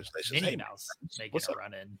congratulations. Minnie Mouse making a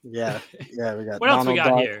run in. Yeah. We got what else we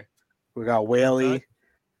got here? We got Whaley.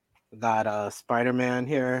 We got Spider-Man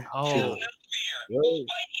here. Oh,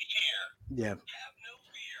 yeah.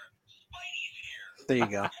 There you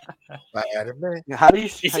go. Spider-Man.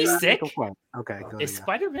 Is he sick? Okay. Is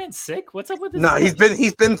Spider-Man sick? What's up with this? No, he's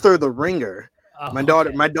been through the ringer. Oh, my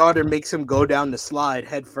daughter makes him go down the slide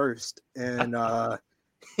head first, and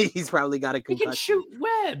he's probably got a concussion. He can shoot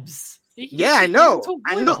webs. I know.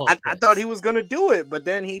 I thought he was gonna do it, but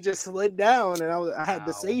then he just slid down, and I had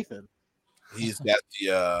to save him. He's got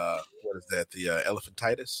the what is that? The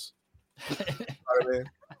elephantitis.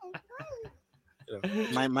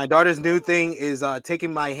 My daughter's new thing is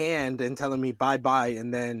taking my hand and telling me bye,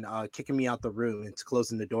 and then kicking me out the room and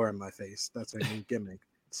closing the door in my face. That's her new gimmick.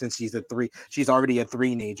 Since she's already a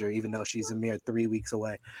three-nager, even though she's a mere 3 weeks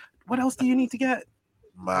away. What else do you need to get?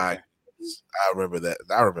 I remember that.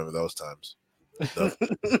 I remember those times.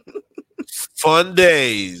 Fun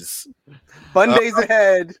days. Fun days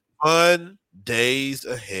ahead. Fun Days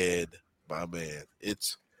ahead, my man.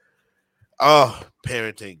 It's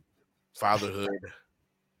parenting, fatherhood,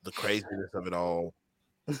 the craziness of it all.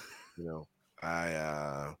 You know,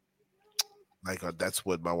 I that's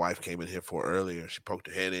what my wife came in here for earlier. She poked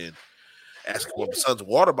her head in, asking what my son's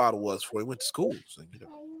water bottle was before he went to school. So,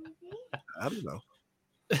 I don't know.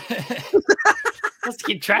 Let's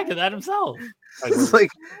keep track of that himself. It's like,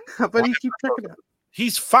 how about you keep checking out?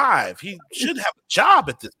 He's 5. He should have a job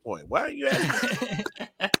at this point. Why are you asking?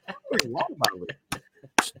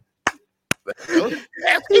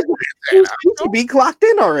 He should be clocked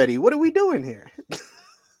in already. What are we doing here?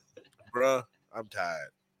 Bruh, I'm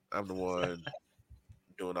tired. I'm the one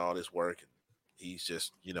doing all this work. And he's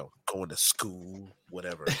just, going to school,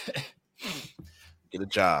 whatever. Get a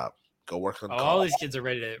job. Go work on all these kids are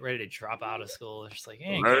ready to drop out of school. They're just like,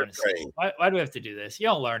 hey, ain't Learn going to school. Why do we have to do this? You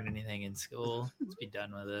don't learn anything in school. Let's be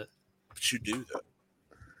done with it. But you do, though.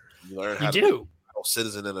 You learn how to be a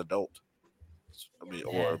citizen and adult. I mean,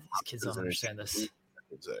 or these kids don't understand this.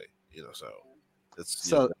 So that's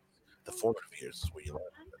the formative years is where you learn.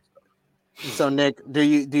 So Nick,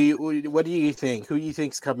 what do you think? Who do you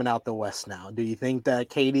think's coming out the West now? Do you think that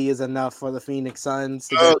KD is enough for the Phoenix Suns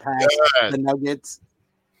to get past the Nuggets?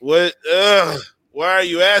 What? Why are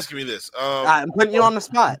you asking me this? I'm putting you on the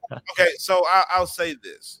spot. Okay, so I'll say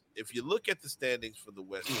this: if you look at the standings for the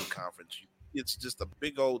Western Conference, it's just a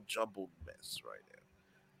big old jumbled mess right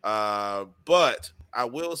now. But I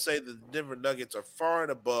will say that the Denver Nuggets are far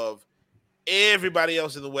and above everybody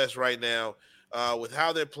else in the West right now with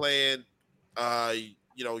how they're playing.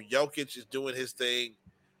 Jokic is doing his thing.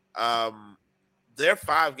 They're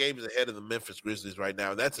 5 games ahead of the Memphis Grizzlies right now.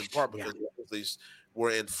 And that's in part because the Grizzlies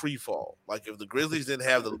were in free fall. Like if the Grizzlies didn't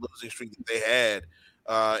have the losing streak that they had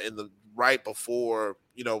in the right before,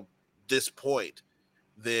 this point,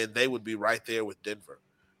 then they would be right there with Denver.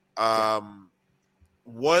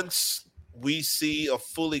 Once we see a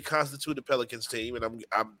fully constituted Pelicans team, and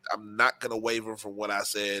I'm not going to waver from what I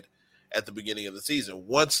said at the beginning of the season.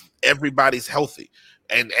 Once everybody's healthy,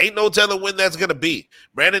 and ain't no telling when that's going to be.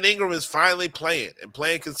 Brandon Ingram is finally playing and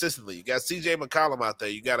playing consistently. You got CJ McCollum out there.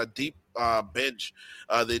 You got a deep bench.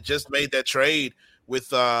 They just made that trade with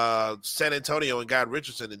San Antonio and got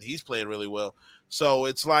Richardson, and he's playing really well. So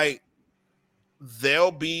it's like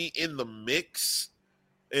they'll be in the mix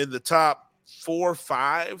in the top 4 or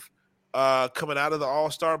 5 coming out of the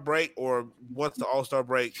All-Star break, or once the All-Star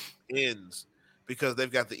break ends, because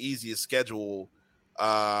they've got the easiest schedule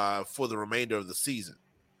for the remainder of the season.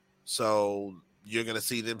 So you're going to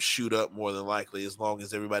see them shoot up more than likely as long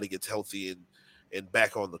as everybody gets healthy and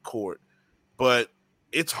back on the court. But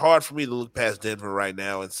it's hard for me to look past Denver right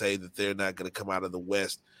now and say that they're not going to come out of the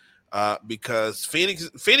West because Phoenix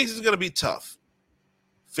is going to be tough.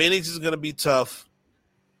 Phoenix is going to be tough.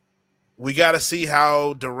 We got to see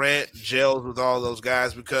how Durant gels with all those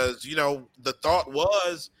guys because, the thought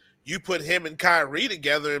was you put him and Kyrie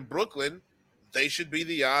together in Brooklyn, they should be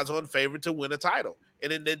the odds-on favorite to win a title.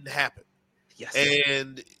 And it didn't happen. Yes.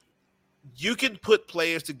 And you can put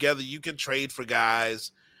players together. You can trade for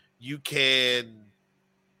guys. You can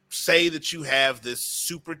say that you have this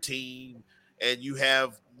super team and you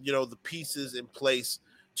have, the pieces in place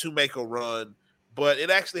to make a run. But it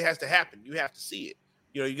actually has to happen. You have to see it.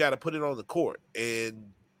 You got to put it on the court,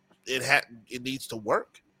 and it needs to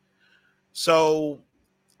work. So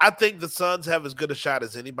I think the Suns have as good a shot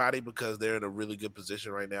as anybody because they're in a really good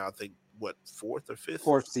position right now. I think, 4th or 5th?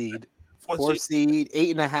 4th seed. 4th seed,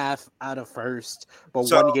 8.5 out of 1st, but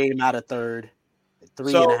 1 game out of 3rd,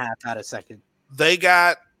 3.5 out of 2nd. They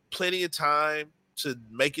got plenty of time to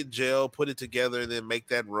make it gel, put it together, and then make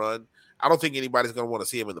that run. I don't think anybody's going to want to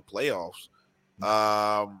see them in the playoffs.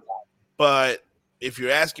 But if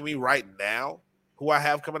you're asking me right now who I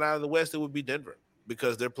have coming out of the West, it would be Denver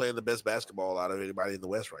because they're playing the best basketball out of anybody in the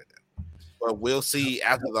West right now. But we'll see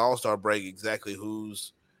after the All-Star break exactly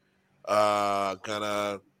who's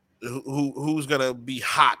gonna be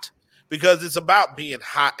hot because it's about being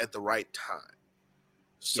hot at the right time.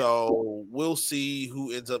 So we'll see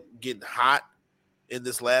who ends up getting hot in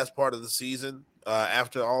this last part of the season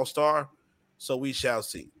after All-Star. So we shall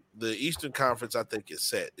see. The Eastern Conference, I think, is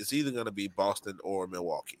set. It's either going to be Boston or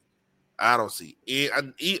Milwaukee. I don't see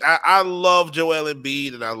it. I love Joel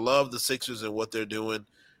Embiid, and I love the Sixers and what they're doing.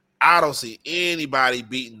 I don't see anybody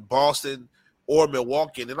beating Boston or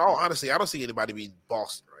Milwaukee. And in all honesty, I don't see anybody beating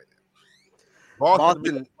Boston right now.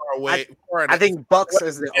 Boston far away. I think Bucks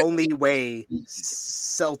is the only way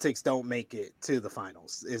Celtics don't make it to the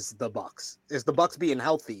finals is the Bucks. Is the Bucks being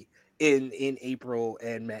healthy in April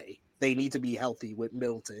and May. They need to be healthy with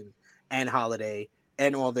Middleton and Holiday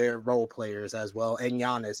and all their role players as well, and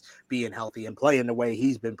Giannis being healthy and playing the way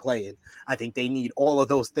he's been playing. I think they need all of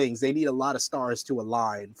those things. They need a lot of stars to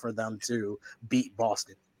align for them to beat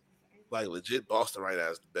Boston. Like legit, Boston right now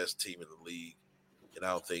is the best team in the league, and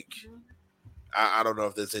I don't know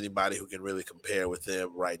if there's anybody who can really compare with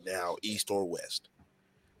them right now, East or West.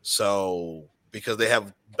 So because they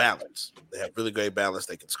have balance, they have really great balance.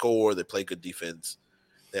 They can score, they play good defense,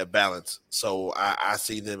 they have balance. So I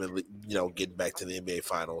see them, getting back to the NBA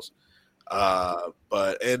Finals.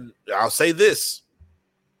 And I'll say this: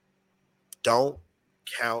 don't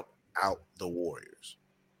count out the Warriors.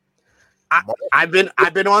 I've been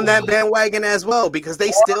on that bandwagon as well because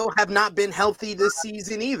they still have not been healthy this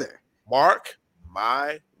season either. Mark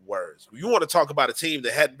my words. You want to talk about a team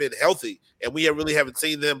that hadn't been healthy, and we really haven't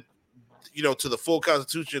seen them, to the full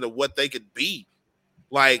constitution of what they could be.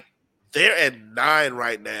 Like, they're at 9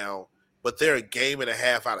 right now, but they're a game and a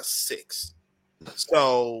half out of 6.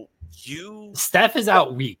 So Steph is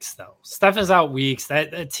out weeks, though. Steph is out weeks.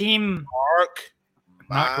 That team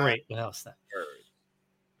not great without Steph.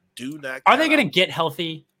 Do not. Are they going to get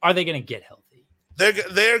healthy? They're going to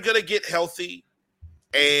get healthy,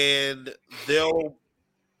 and they'll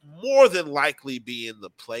more than likely be in the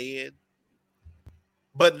play-in.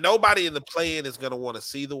 But nobody in the play-in is going to want to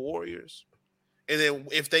see the Warriors. And then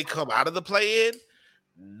if they come out of the play-in,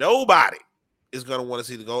 nobody is going to want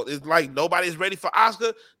to see the goal. It's like nobody's ready for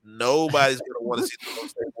Oscar. Nobody's going to want to see the Golden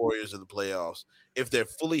State Warriors in the playoffs if they're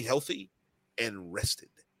fully healthy and rested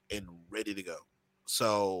and ready to go.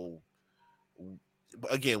 So,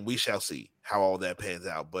 again, we shall see how all that pans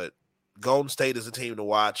out. But Golden State is a team to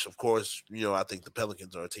watch. Of course, I think the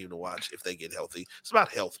Pelicans are a team to watch if they get healthy. It's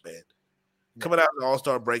about health, man. Coming out of the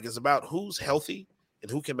All-Star break, it's about who's healthy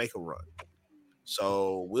and who can make a run.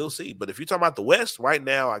 So we'll see. But if you're talking about the West, right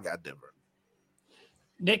now I got Denver.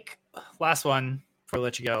 Nick, last one before I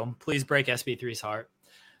let you go. Please break SB3's heart.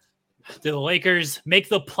 Do the Lakers make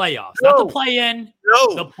the playoffs? No. Not the play-in.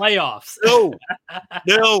 No. The playoffs.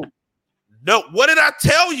 No. What did I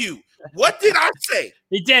tell you? What did I say?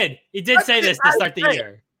 He did say this to start the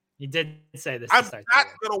year. He did say this to start the year. I'm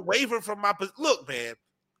not going to waver from my position. Look, man.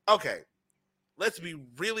 Okay. Let's be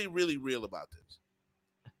really, really real about this.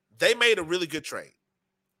 They made a really good trade.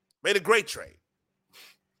 Made a great trade.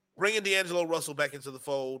 Bringing D'Angelo Russell back into the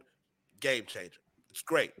fold, game changer. It's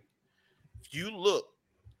great. If you look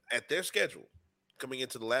at their schedule coming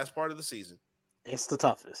into the last part of the season, it's the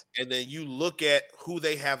toughest. And then you look at who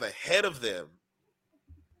they have ahead of them.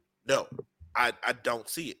 No, I don't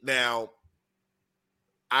see it. Now,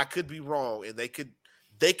 I could be wrong, and they could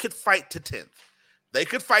fight to 10th. They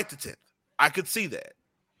could fight to 10th. I could see that.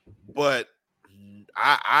 But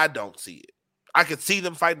I don't see it. I could see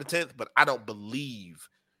them fighting the 10th, but I don't believe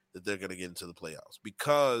that they're going to get into the playoffs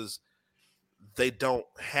because they don't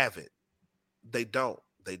have it. They don't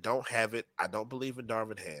have it. I don't believe in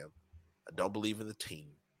Darvin Ham. I don't believe in the team.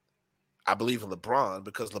 I believe in LeBron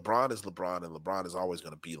because LeBron is LeBron, and LeBron is always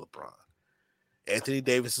going to be LeBron. Anthony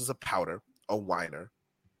Davis is a pouter, a whiner.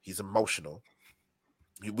 He's emotional.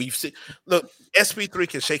 We've seen. Look, SB3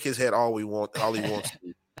 can shake his head all he wants to.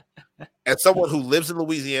 As someone who lives in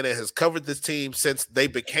Louisiana and has covered this team since they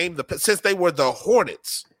were the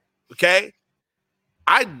Hornets, okay?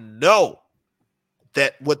 I know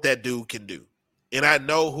what that dude can do. And I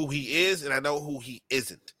know who he is, and I know who he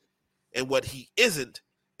isn't. And what he isn't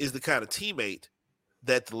is the kind of teammate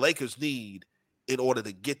that the Lakers need in order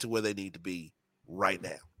to get to where they need to be right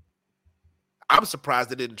now. I'm surprised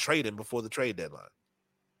they didn't trade him before the trade deadline.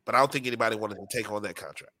 But I don't think anybody wanted to take on that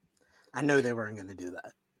contract. I know they weren't going to do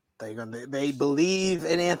that. They believe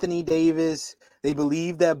in Anthony Davis. They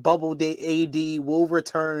believe that Bubble AD will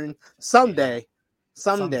return someday.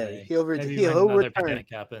 Someday. He'll return.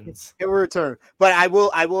 Happens. He'll return. But I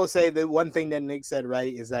will say that one thing that Nick said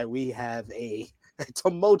right is that we have a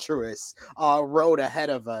tumultuous road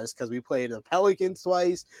ahead of us because we play the Pelicans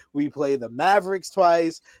twice, we play the Mavericks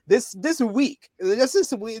twice. This next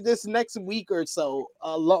week or so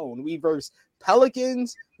alone, we verse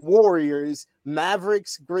Pelicans, Warriors,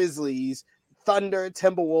 Mavericks, Grizzlies, Thunder,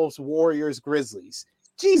 Timberwolves, Warriors, Grizzlies.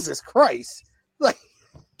 Jesus Christ! Like,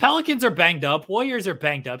 Pelicans are banged up. Warriors are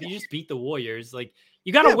banged up. You just beat the Warriors. Like,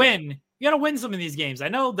 you got to win. You got to win some of these games. I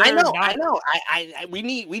know. I know. We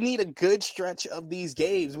need a good stretch of these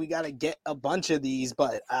games. We got to get a bunch of these,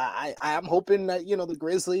 but I'm hoping that the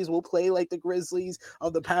Grizzlies will play like the Grizzlies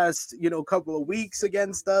of the past couple of weeks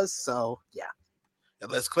against us. So yeah.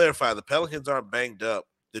 And let's clarify: the Pelicans aren't banged up.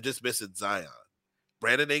 They're just missing Zion.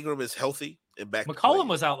 Brandon Ingram is healthy and back. McCollum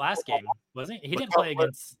was out last game, wasn't he? He didn't play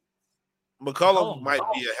against. McCollum might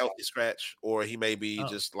be a healthy scratch, or he may be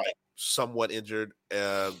just like somewhat injured.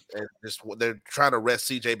 And just they're trying to rest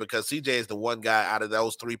CJ because CJ is the one guy out of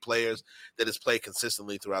those three players that has played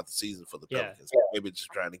consistently throughout the season for the Pelicans. Maybe just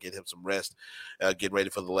trying to get him some rest, get ready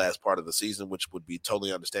for the last part of the season, which would be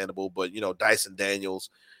totally understandable. But Dyson Daniels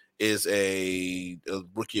is a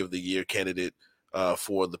Rookie of the Year candidate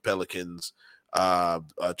for the Pelicans.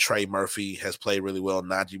 Trey Murphy has played really well.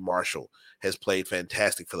 Najee Marshall has played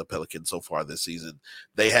fantastic for the Pelicans so far this season.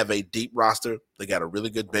 They have a deep roster. They got a really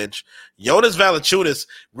good bench. Jonas Valanciunas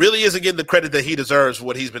really isn't getting the credit that he deserves for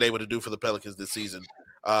what he's been able to do for the Pelicans this season.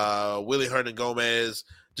 Willie Hernan-Gomez,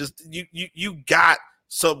 just you got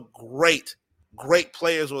some great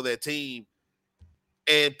players on that team,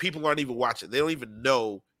 and people aren't even watching. They don't even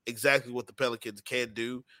know exactly what the Pelicans can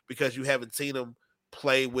do because you haven't seen them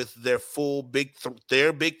play with their full big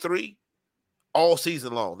three all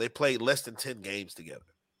season long. They played less than 10 games together.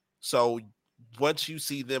 So once you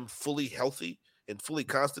see them fully healthy and fully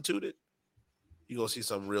constituted, you're going to see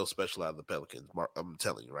something real special out of the Pelicans. I'm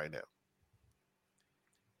telling you right now.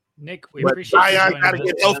 Nick, we appreciate Zion got to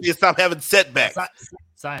get healthy and stop having setbacks.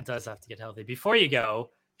 Zion does have to get healthy. Before you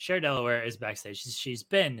go, Cher Delaware is backstage. She's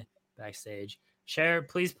been backstage. Cher,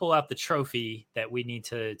 please pull out the trophy that we need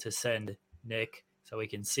to send Nick so we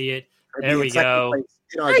can see it. There we go.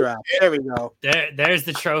 In our draft. There we go. There's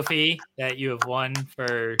the trophy that you have won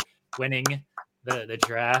for winning the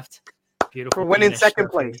draft. Beautiful. For winning second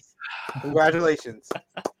place. Congratulations.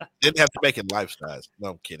 Didn't have to make it life size.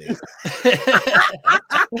 No, I'm kidding.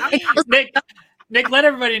 Nick, let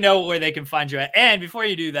everybody know where they can find you at. And before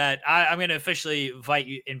you do that, I'm going to officially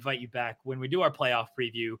invite you back when we do our playoff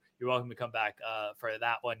preview. You're welcome to come back for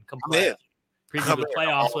that one. Come play preview the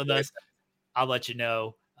playoffs with us. I'll let you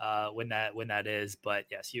know when that is. But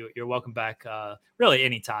yes, you're welcome back really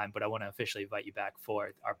anytime. But I want to officially invite you back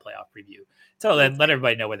for our playoff preview. So then let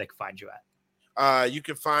everybody know where they can find you at. You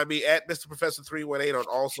can find me at Mr. Professor 318 on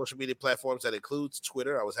all social media platforms. That includes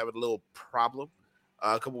Twitter. I was having a little problem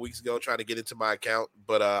a couple weeks ago trying to get into my account,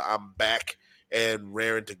 but I'm back and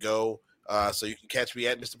raring to go. So you can catch me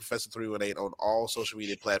at Mr. Professor 318 on all social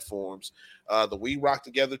media platforms. The We Rock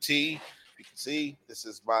Together tee. You can see this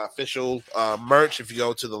is my official merch. If you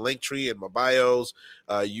go to the link tree in my bios,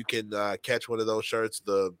 you can catch one of those shirts.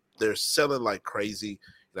 They're selling like crazy,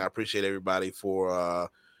 and I appreciate everybody for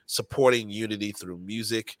supporting unity through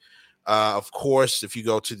music. Of course, if you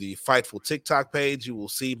go to the Fightful TikTok page, you will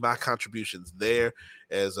see my contributions there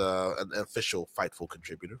as an official Fightful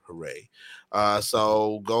contributor. Hooray.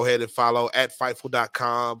 So go ahead and follow at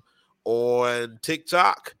Fightful.com on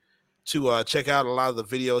TikTok to check out a lot of the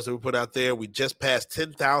videos that we put out there. We just passed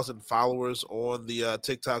 10,000 followers on the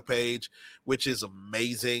TikTok page, which is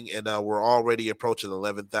amazing. And we're already approaching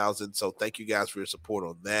 11,000. So thank you guys for your support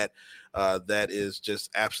on that. That is just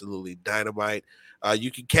absolutely dynamite. You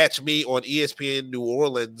can catch me on ESPN New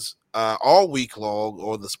Orleans all week long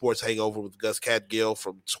on the Sports Hangover with Gus Catgill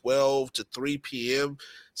from 12 to 3 p.m.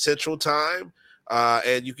 Central Time.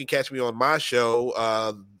 And you can catch me on my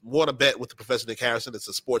show, Want to Bet with the Professor Nick Harrison. It's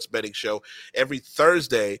a sports betting show every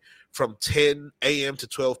Thursday from 10 a.m. to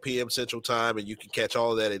 12 p.m. Central Time. And you can catch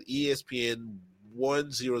all of that at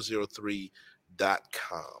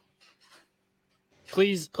ESPN1003.com.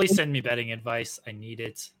 Please send me betting advice. I need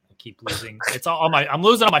it. I keep losing. It's all I'm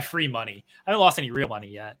losing all my free money. I haven't lost any real money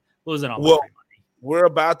yet. Losing all my free money. We're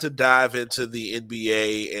about to dive into the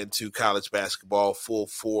NBA and to college basketball full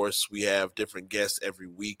force. We have different guests every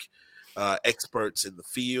week, experts in the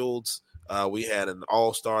fields. We had an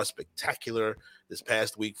all-star spectacular this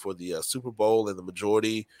past week for the Super Bowl, and the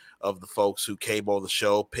majority of the folks who came on the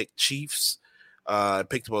show picked Chiefs,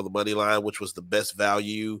 picked them on the money line, which was the best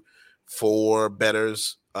value for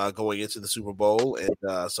bettors going into the Super Bowl. And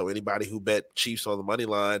so anybody who bet Chiefs on the money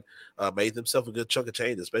line made themselves a good chunk of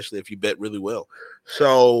change, especially if you bet really well.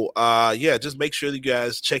 So, just make sure that you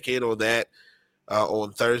guys check in on that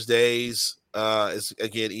on Thursdays. It's,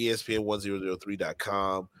 again,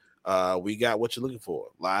 ESPN1003.com. We got what you're looking for,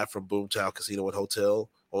 live from Boomtown Casino and Hotel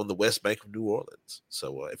on the West Bank of New Orleans.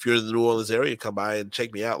 So if you're in the New Orleans area, come by and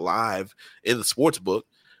check me out live in the sports book.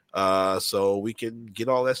 So we can get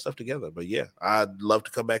all that stuff together. But yeah, I'd love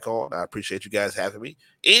to come back on. I appreciate you guys having me.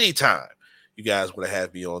 Anytime you guys want to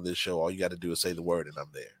have me on this show, all you got to do is say the word and I'm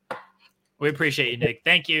there. We appreciate you, Nick.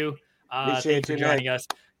 Thank you. Thanks for joining us.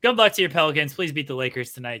 Good luck to your Pelicans. Please beat the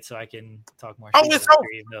Lakers tonight so I can talk more. It's gonna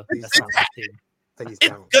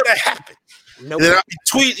happen. Nope. Then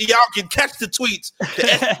y'all can catch the tweets.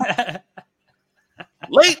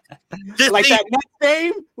 Late,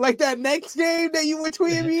 like that next game that you were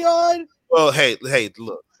tweeting me on. Well, hey,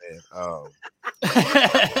 look, man.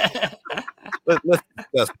 let's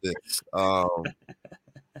discuss this.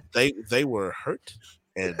 They were hurt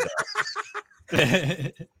and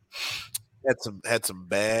had some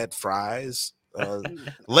bad fries.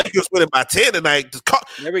 Lakers winning by 10 tonight.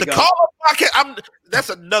 There we the go. Call Up Podcast. That's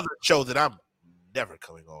another show that I'm never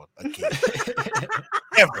coming on again.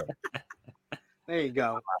 Ever. There you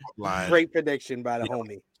go. Line. Great prediction by the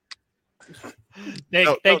homie. Nick,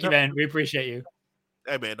 thank you, man. We appreciate you.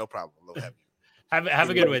 Hey, man, no problem. Love having you. Have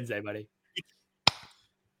a good Wednesday, buddy.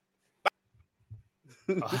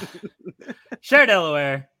 Cher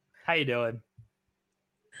Delaware, how you doing?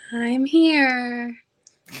 I'm here.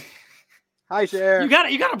 Hi, Cher. You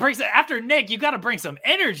gotta bring some after Nick. You gotta bring some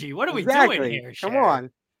energy. What are we doing here? Come Cher?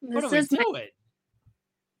 on. What are we doing?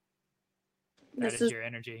 That This is is your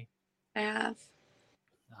energy. staff.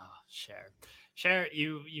 Oh, Cher,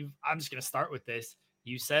 you. I'm just gonna start with this.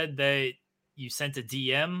 You said that you sent a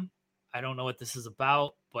DM. I don't know what this is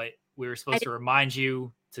about, but we were supposed to remind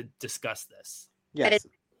you to discuss this. Yes.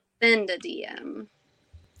 Send a DM.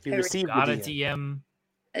 You I received Got the a DM.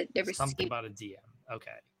 DM. Something about a DM.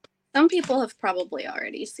 Okay. Some people have probably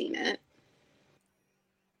already seen it.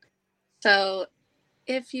 So,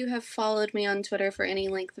 if you have followed me on Twitter for any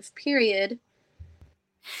length of period,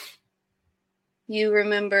 you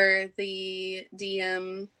remember the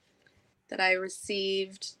DM that I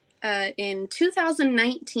received in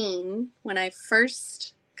 2019 when I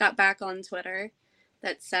first got back on Twitter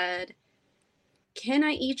that said, "Can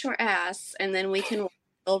I eat your ass? And then we can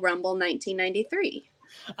Rumble 1993."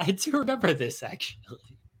 I do remember this, actually.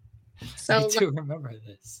 So I do remember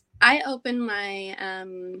this. I opened my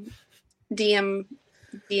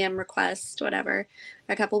DM request, whatever,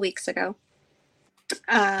 a couple weeks ago.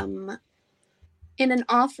 In an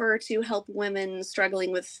offer to help women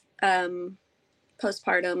struggling with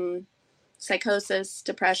postpartum psychosis,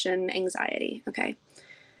 depression, anxiety. Okay.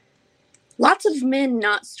 Lots of men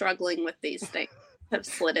not struggling with these things have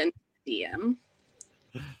slid in DM.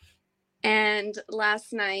 And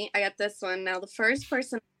last night, I got this one. Now, the first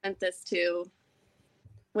person I sent this to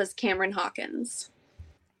was Cameron Hawkins,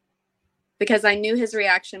 because I knew his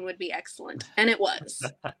reaction would be excellent. And it was.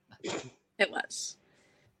 It was.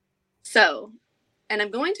 So, and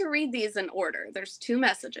I'm going to read these in order. There's 2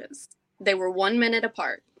 messages. They were 1 minute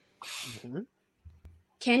apart. Mm-hmm.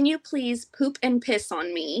 Can you please poop and piss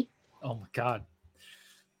on me? Oh, my God.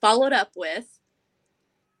 Followed up with,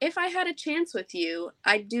 if I had a chance with you,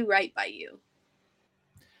 I'd do right by you.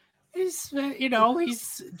 He's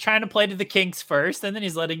trying to play to the kinks first, and then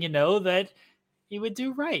he's letting you know that he would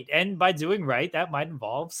do right. And by doing right, that might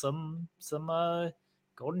involve some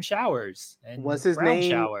golden showers and brown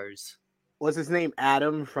showers. Was his name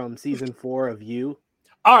Adam from season 4 of You?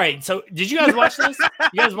 All right. So did you guys watch this?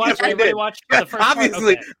 You guys watched? Everybody watched the first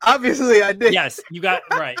obviously, part? Okay. Obviously I did. Yes, you got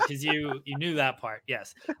right, because you knew that part.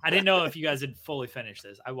 Yes. I didn't know if you guys had fully finished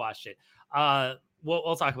this. I watched it.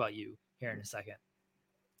 We'll talk about You here in a second.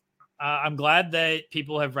 I'm glad that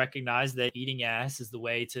people have recognized that eating ass is the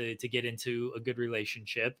way to get into a good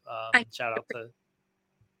relationship. Shout out to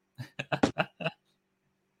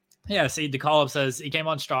yeah, see, the call up says he came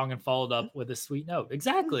on strong and followed up with a sweet note.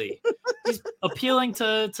 Exactly. He's appealing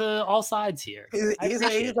to all sides here. He's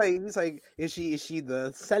like, is she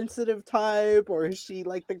the sensitive type, or is she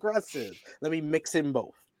like the aggressive? Let me mix in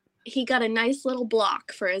both. He got a nice little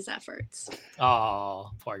block for his efforts.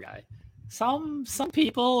 Oh, poor guy. Some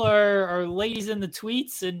people are ladies in the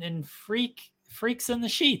tweets and freaks in the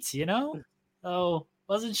sheets, you know? So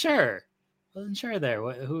wasn't sure there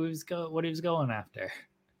what he was going after.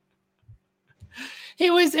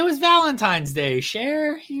 It was Valentine's Day,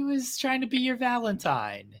 Cher. He was trying to be your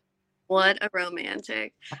Valentine. What a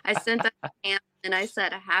romantic. I sent that to Cam and I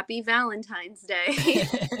said, a happy Valentine's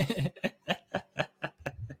Day.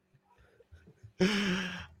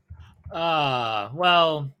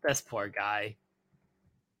 Well, this poor guy.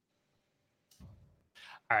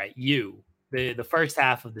 All right, the first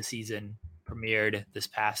half of the season premiered this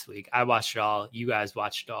past week. I watched it all. You guys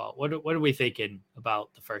watched it all. What are we thinking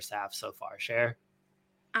about the first half so far, Cher?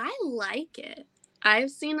 I like it. I've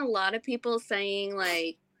seen a lot of people saying,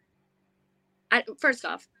 like, first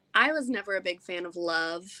off, I was never a big fan of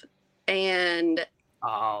Love, and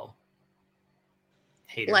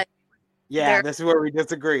hater. Like, yeah, this is where we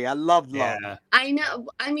disagree. I love Love. Yeah. I know.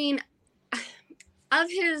 I mean, of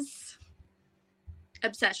his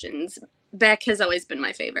obsessions, Beck has always been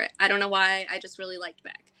my favorite. I don't know why. I just really liked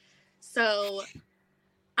Beck. So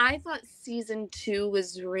I thought season 2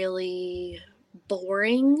 was really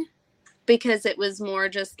boring because it was more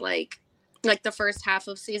just like the first half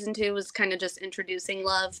of season 2 was kind of just introducing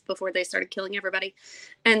Love before they started killing everybody.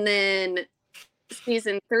 And then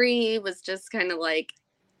season 3 was just kind of like,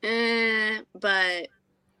 but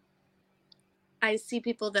I see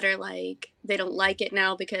people that are like, they don't like it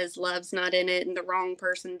now because Love's not in it and the wrong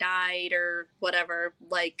person died or whatever.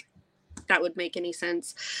 Like, that would make any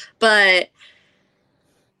sense. But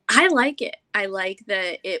I like it. I like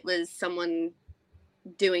that it was someone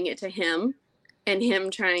doing it to him and him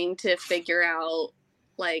trying to figure out,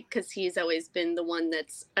 like, because he's always been the one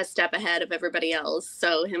that's a step ahead of everybody else.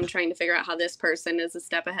 So him trying to figure out how this person is a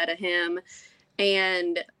step ahead of him.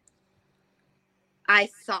 And I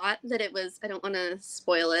thought that it was, I don't want to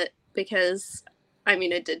spoil it because, I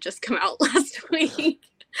mean, it did just come out last week.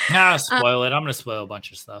 Nah, spoil it. I'm going to spoil a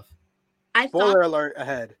bunch of stuff. Spoiler alert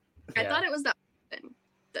ahead. I thought it was that person,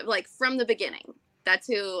 like, from the beginning. That's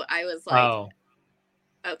who I was like,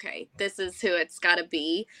 okay, this is who it's got to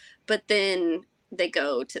be. But then they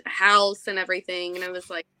go to the house and everything, and I was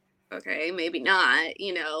like, okay, maybe not,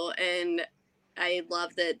 you know. And I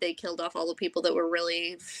love that they killed off all the people that were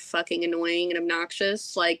really fucking annoying and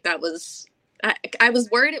obnoxious. Like, that was, I was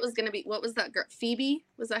worried it was going to be, what was that girl? Phoebe?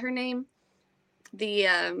 Was that her name?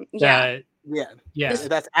 Yeah.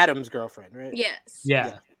 That's Adam's girlfriend, right? Yes.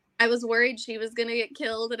 Yeah. I was worried she was going to get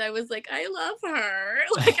killed, and I was like, I love her.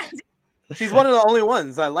 Like, she's one of the only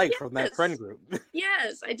ones I like from that friend group.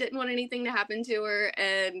 Yes. I didn't want anything to happen to her.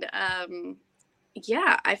 And,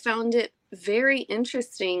 yeah, I found it very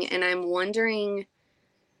interesting, and I'm wondering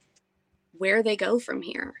where they go from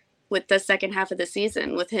here with the second half of the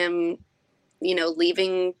season, with him, you know,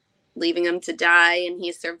 leaving him to die, and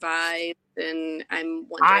he survived. And I'm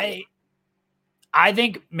wondering. I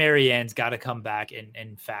think Marianne's got to come back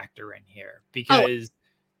and factor in here because,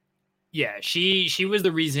 she was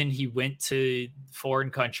the reason he went to foreign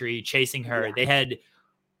country chasing her. Yeah. They had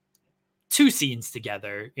 2 scenes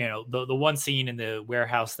together, you know, the one scene in the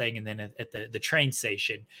warehouse thing, and then at the train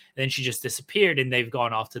station. And then she just disappeared, and they've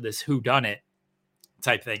gone off to this whodunit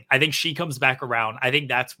type thing. I think she comes back around. I think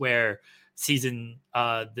that's where season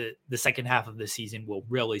the second half of the season will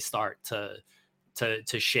really start to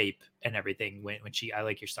shape and everything. When she, I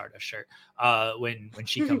like your Stardust shirt. When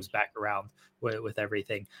she comes back around with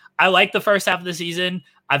everything. I like the first half of the season.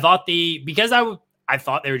 I thought I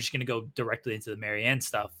thought they were just going to go directly into the Marianne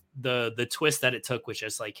stuff. The twist that it took was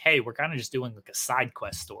just like, hey, we're kind of just doing like a side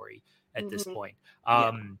quest story at this point.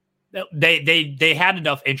 They had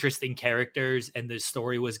enough interesting characters, and the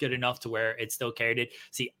story was good enough to where it still carried it.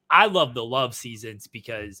 See, I love the Love seasons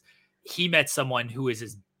because he met someone who is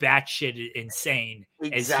as batshit insane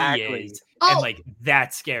as he is, and like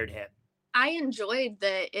that scared him. I enjoyed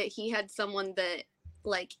that he had someone that,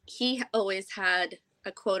 like, he always had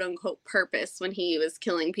a quote unquote purpose when he was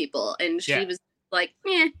killing people, and she was like,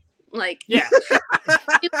 like, he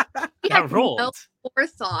had no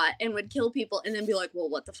forethought and would kill people and then be like, well,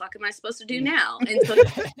 what the fuck am I supposed to do now? And so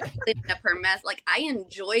cleaning up her mess. Like, I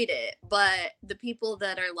enjoyed it, but the people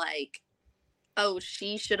that are like, oh,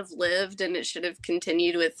 she should have lived and it should have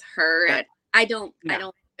continued with her, I don't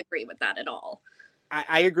agree with that at all.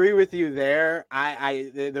 I agree with you there.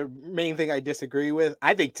 The main thing I disagree with,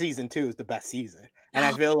 I think season 2 is the best season. And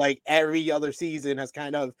I feel like every other season has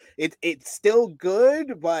kind of, it's still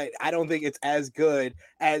good, but I don't think it's as good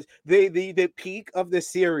as the peak of the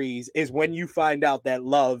series is when you find out that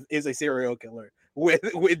Love is a serial killer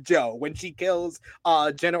with Joe, when she kills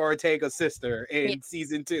Jenna Ortega's sister in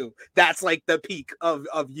season 2. That's like the peak of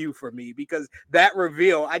you for me, because that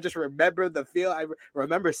reveal, I just remember the feel. I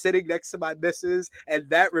remember sitting next to my missus, and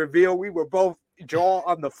that reveal, we were both jaw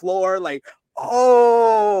on the floor, like,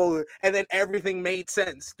 oh, and then everything made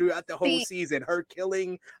sense throughout the whole season. Her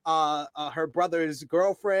killing her brother's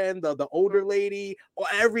girlfriend, the older lady,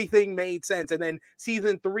 everything made sense. And then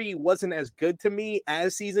season 3 wasn't as good to me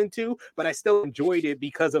as season 2, but I still enjoyed it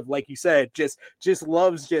because of, like you said, just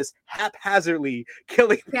Love's just haphazardly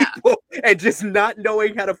killing people and just not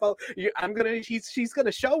knowing how to follow. She's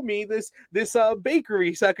gonna show me this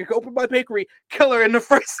bakery so I could open my bakery. Kill her in the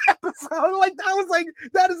first episode. Like,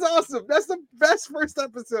 that is awesome. That's the best first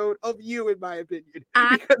episode of You, in my opinion,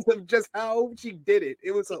 because of just how she did it.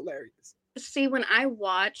 It was hilarious. See, when I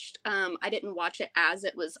watched, I didn't watch it as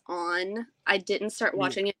it was on. I didn't start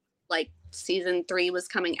watching it like season 3 was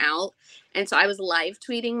coming out, and so I was live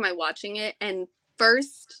tweeting my watching it, and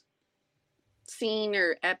first scene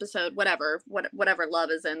or episode, whatever Love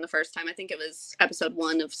is in the first time, I think it was episode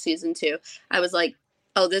 1 of season 2, I was like,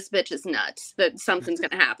 oh, this bitch is nuts, that something's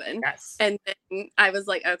gonna happen. Yes. And then I was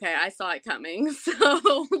like, okay, I saw it coming. So,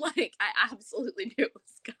 like, I absolutely knew it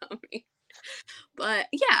was coming. But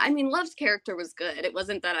yeah, I mean, Love's character was good. It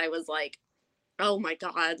wasn't that I was like, oh my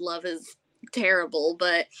God, Love is terrible.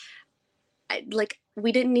 But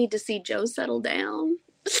we didn't need to see Joe settle down.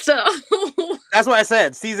 So That's why I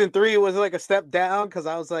said season 3 was like a step down, because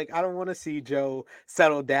I was like, I don't want to see Joe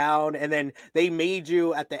settle down. And then they made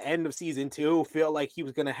you at the end of season 2 feel like he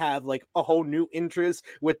was gonna have like a whole new interest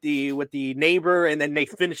with the neighbor, and then they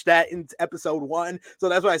finished that in episode 1. So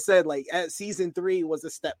that's why I said like season 3 was a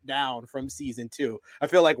step down from season 2. I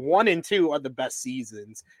feel like 1 and 2 are the best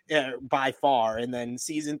seasons by far, and then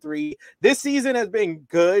season 3. This season has been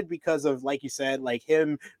good because of, like you said, like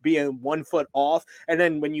him being 1 foot off, and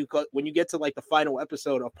then when you get to like the final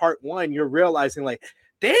episode of part 1, you're realizing like,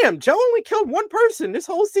 damn, Joe only killed 1 person this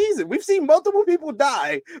whole season. We've seen multiple people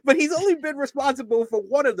die, but he's only been responsible for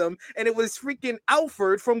 1 of them, and it was freaking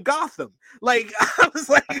Alfred from Gotham. Like I was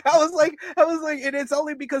like, and it's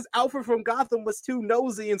only because Alfred from Gotham was too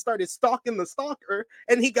nosy and started stalking the stalker,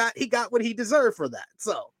 and he got what he deserved for that.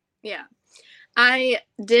 So yeah, I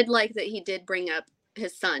did like that he did bring up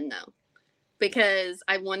his son though, because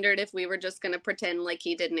I wondered if we were just going to pretend like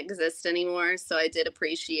he didn't exist anymore. So I did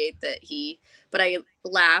appreciate that but I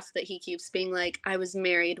laugh that he keeps being like, I was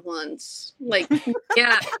married once. Like,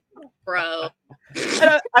 yeah, bro.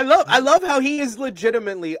 And I love how he is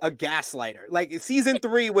legitimately a gaslighter. Like season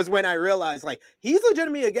 3 was when I realized like he's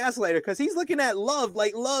legitimately a gaslighter, because he's looking at Love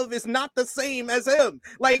like Love is not the same as him.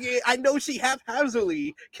 Like I know she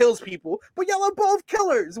haphazardly kills people, but y'all are both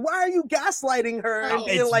killers. Why are you gaslighting her and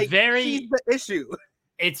being like she's the issue?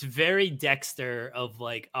 It's very Dexter of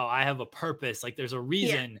like, oh, I have a purpose. Like there's a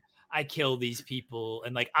reason I kill these people,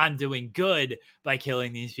 and like I'm doing good by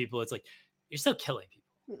killing these people. It's like you're still killing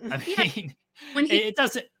people. I mean, when it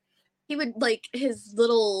doesn't. He would like his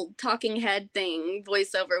little talking head thing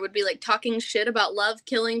voiceover would be like talking shit about Love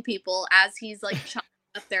killing people as he's like chopping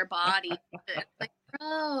up their body. Like,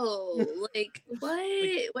 bro, like what?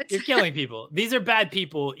 Like, what's you're killing people. These are bad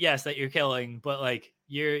people, yes, that you're killing, but like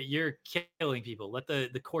you're killing people. Let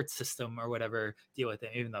the court system or whatever deal with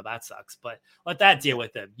it, even though that sucks. But let that deal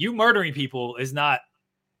with them. You murdering people is not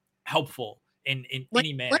helpful in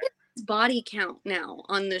any manner. What is his body count now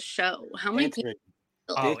on this show? How many people?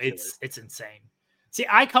 Oh, it's insane. See,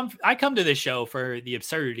 I come to this show for the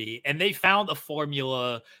absurdity, and they found a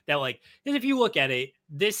formula that, like, if you look at it,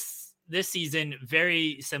 this season,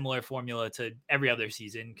 very similar formula to every other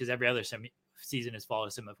season, because every other season has followed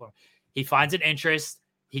a similar formula. He finds an interest,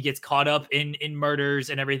 he gets caught up in murders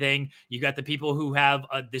and everything. You got the people who have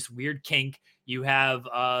this weird kink. You have,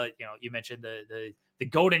 you mentioned the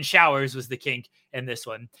golden showers was the kink in this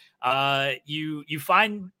one. You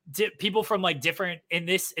find people from like different in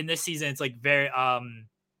this season. It's like very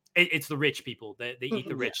it's the rich people that they eat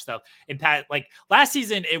the rich stuff. And like last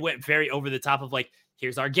season, it went very over the top of like,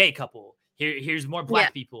 here's our gay couple. Here's more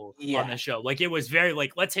black people on the show. Like it was very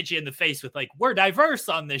like, let's hit you in the face with like, we're diverse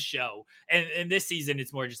on this show. And this season,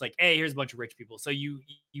 it's more just like, hey, here's a bunch of rich people. So you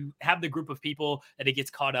have the group of people that it gets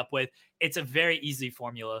caught up with. It's a very easy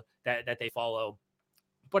formula that they follow,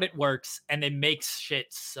 but it works, and it makes shit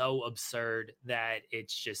so absurd that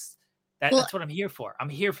it's just that's what I'm here for. I'm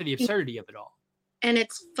here for the absurdity of it all. And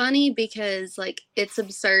it's funny because like it's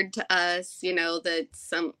absurd to us, that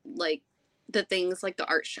some like the things like the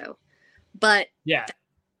art show, but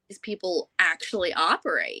these people actually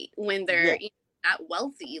operate when they're that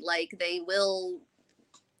wealthy. Like they will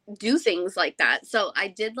do things like that. So I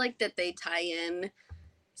did like that they tie in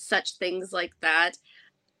such things like that.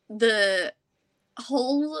 The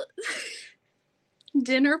whole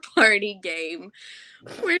dinner party game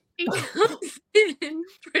where he comes in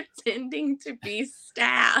pretending to be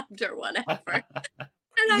stabbed or whatever.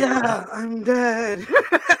 And I'm dead. They're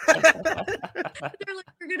like,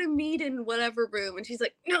 we're gonna meet in whatever room, and she's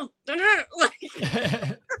like, no. Like,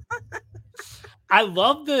 I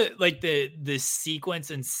love the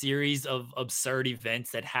sequence and series of absurd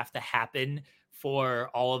events that have to happen for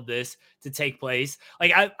all of this to take place.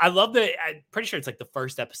 Like I love that. I'm pretty sure it's like the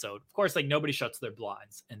first episode. Of course, like nobody shuts their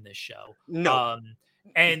blinds in this show. No.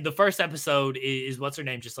 And the first episode is what's her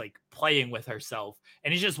name just like playing with herself,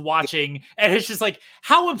 and he's just watching, and it's just like,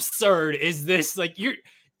 how absurd is this? Like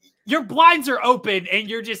your blinds are open and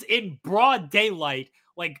you're just in broad daylight,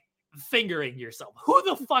 like fingering yourself. Who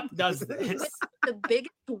the fuck does this? The biggest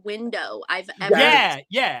window I've ever.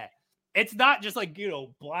 Yeah. It's not just like,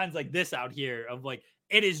 blinds like this out here of like,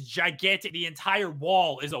 it is gigantic. The entire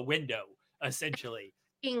wall is a window, essentially.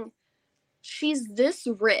 She's this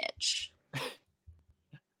rich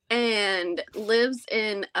and lives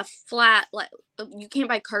in a flat, like you can't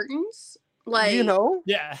buy curtains. Like,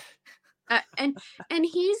 yeah. And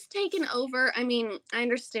he's taken over. I mean, I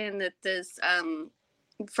understand that this,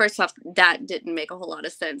 first off, that didn't make a whole lot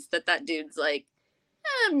of sense that dude's like,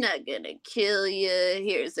 I'm not gonna kill you.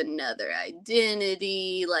 Here's another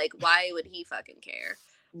identity. Like, why would he fucking care?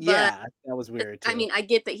 Yeah, that was weird too. I mean, I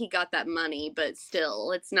get that he got that money, but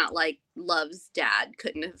still, it's not like Love's dad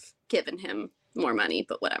couldn't have given him more money,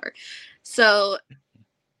 but whatever. So,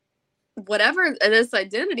 whatever this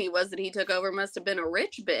identity was that he took over must have been a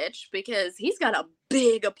rich bitch, because he's got a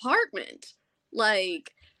big apartment.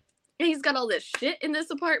 Like, he's got all this shit in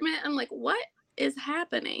this apartment. I'm like, what is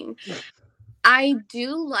happening? I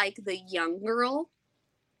do like the young girl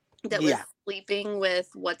that was sleeping with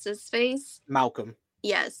what's his face? Malcolm.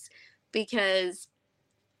 Yes, because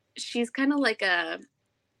she's kind of like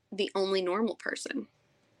the only normal person.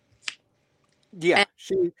 Yeah,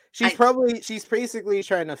 she's basically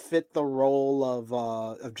trying to fit the role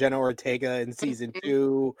of Jenna Ortega in season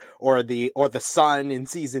 2, or the son in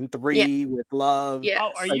season 3 with Love. Yeah.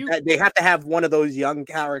 Oh, They have to have one of those young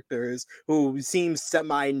characters who seems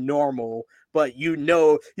semi-normal, but you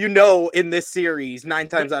know in this series 9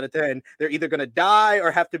 times out of 10 they're either gonna die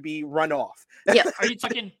or have to be run off. Yeah. Are you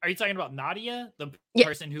talking about Nadia, the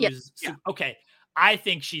person who is okay? I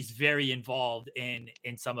think she's very involved in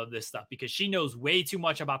some of this stuff because she knows way too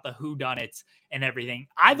much about the whodunits and everything.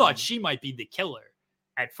 I thought she might be the killer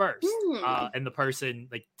at first, and the person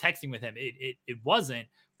like texting with him. It wasn't,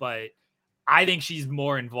 but I think she's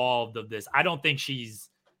more involved of this. I don't think she's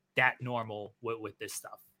that normal with this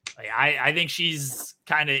stuff. Like, I think she's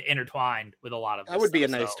kind of intertwined with a lot of this that would stuff, be a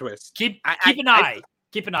nice twist. Keep an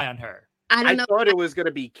eye on her. I thought it was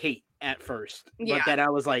gonna be Kate at first, Yeah. but then I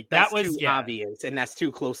was like, that's too obvious, and that's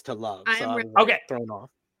too close to Love. So I was like, thrown off.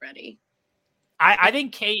 Ready. I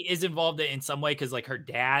think Kate is involved in some way because like her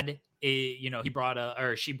dad, she brought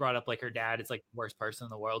up like her dad is like the worst person in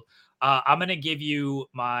the world. I'm gonna give you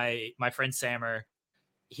my friend Sammer.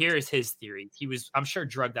 Here is his theory. He was, I'm sure,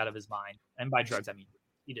 drugged out of his mind, and by drugs I mean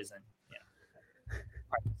he doesn't.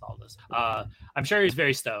 All this. I'm sure he was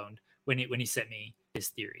very stoned when he sent me his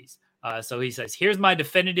theories. So he says, here's my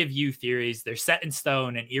definitive you theories. They're set in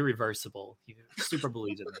stone and irreversible. He super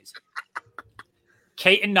believes in these.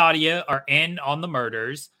 Kate and Nadia are in on the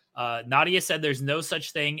murders. Nadia said there's no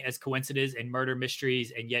such thing as coincidence in murder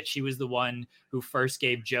mysteries, and yet she was the one who first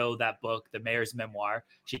gave Joe that book, The Mayor's Memoir.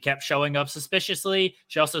 She kept showing up suspiciously.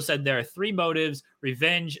 She also said there are 3 motives: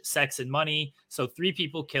 revenge, sex, and money. So 3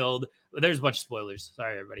 people killed. There's a bunch of spoilers.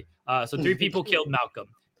 Sorry, everybody. So 3 people killed Malcolm.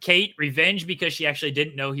 Kate, revenge because she actually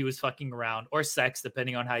didn't know he was fucking around, or sex,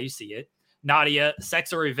 depending on how you see it. Nadia,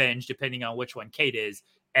 sex or revenge, depending on which one Kate is.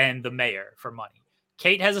 And the mayor for money.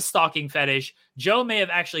 Kate has a stalking fetish. Joe may have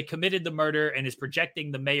actually committed the murder and is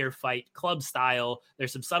projecting the mayor fight club style.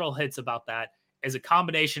 There's some subtle hints about that as a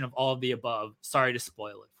combination of all of the above. Sorry to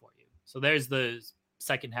spoil it for you. So there's the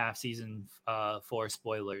second half season 4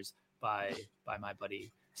 spoilers by my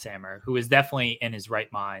buddy Sammer, who is definitely in his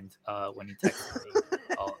right mind when he texted me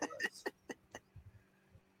all of this.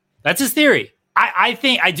 That's his theory.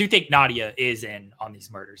 I do think Nadia is in on these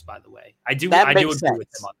murders, by the way. I do agree with him on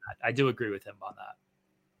that. I do agree with him on that.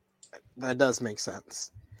 That does make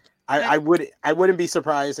sense. I wouldn't be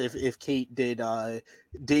surprised if Kate did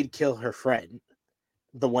kill her friend,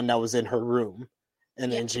 the one that was in her room,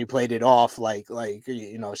 and then she played it off like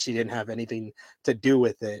she didn't have anything to do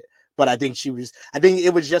with it. But I think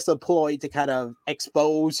it was just a ploy to kind of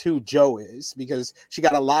expose who Joe is, because she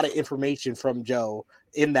got a lot of information from Joe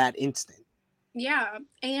in that instant. Yeah,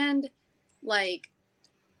 and like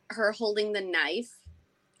her holding the knife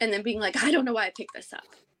and then being like, I don't know why I picked this up.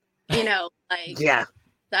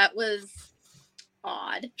 That was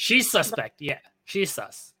odd. She's suspect. She's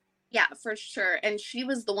sus. Yeah, for sure. And she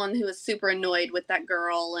was the one who was super annoyed with that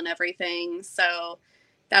girl and everything. So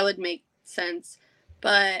that would make sense.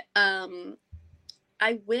 But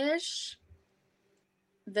I wish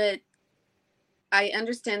that I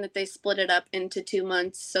understand that they split it up into 2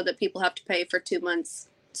 months so that people have to pay for 2 months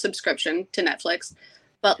subscription to Netflix.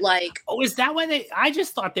 But like, is that why I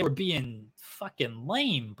just thought they were being fucking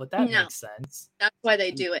lame, but that makes sense. That's why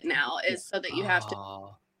they do it now, is so that you have to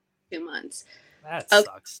 2 months. That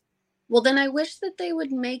sucks. Well, then I wish that they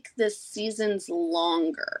would make the seasons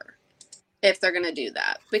longer if they're going to do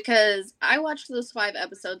that, because I watched those 5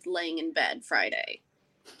 episodes laying in bed Friday.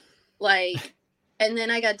 And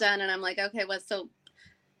then I got done and I'm like, okay, so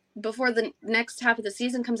before the next half of the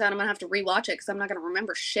season comes out, I'm going to have to rewatch it because I'm not going to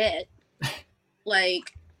remember shit. I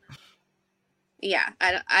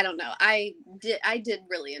don't know. I did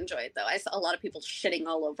really enjoy it, though. I saw a lot of people shitting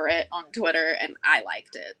all over it on Twitter, and I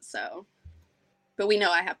liked it. So, but we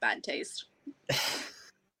know I have bad taste.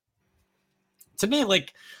 To me,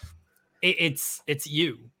 it's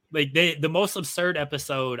you. Like the most absurd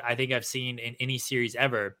episode I think I've seen in any series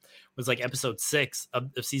ever was like episode 6 of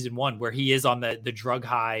season 1, where he is on the drug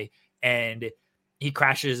high and he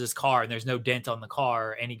crashes his car and there's no dent on the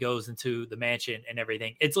car and he goes into the mansion and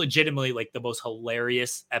everything. It's legitimately like the most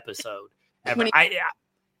hilarious episode ever.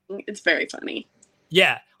 It's very funny.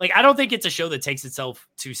 Yeah, like I don't think it's a show that takes itself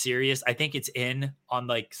too serious. I think it's in on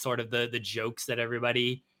like sort of the jokes that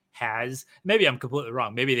everybody has. Maybe I'm completely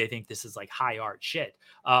wrong. Maybe they think this is like high art shit.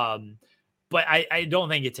 But I don't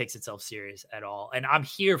think it takes itself serious at all. And I'm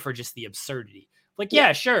here for just the absurdity. Like,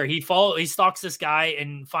 yeah, sure. He stalks this guy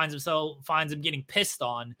and finds him getting pissed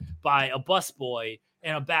on by a busboy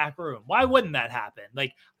in a back room. Why wouldn't that happen?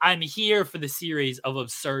 Like, I'm here for the series of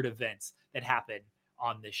absurd events that happen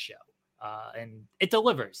on this show. And it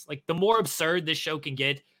delivers. Like, the more absurd this show can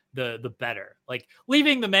get, the better. Like,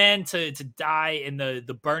 leaving the man to die in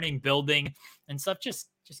the burning building and stuff, just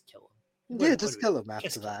kill him. Just kill him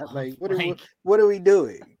after that. Like, what are we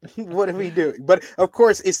doing? What are we doing? But of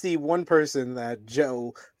course, it's the one person that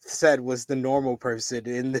Joe said was the normal person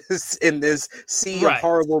in this sea of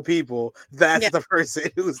horrible people. That's the person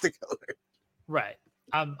who's the killer. Right.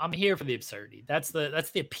 I'm here for the absurdity. That's the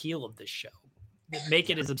appeal of this show. Make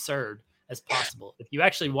it as absurd as possible. If you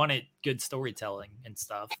actually wanted good storytelling and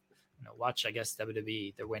stuff, watch, I guess,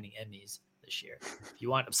 WWE. They're winning Emmys this year. If you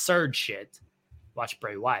want absurd shit, watch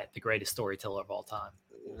Bray Wyatt, the greatest storyteller of all time.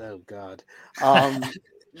 Oh God.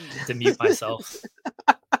 To mute myself.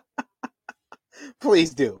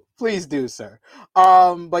 Please do, sir.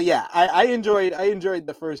 But yeah, I enjoyed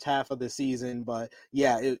the first half of the season, but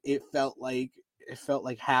yeah, it felt like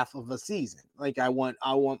half of a season. Like I want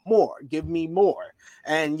more. Give me more.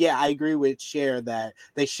 And yeah, I agree with Cher that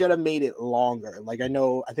they should have made it longer. Like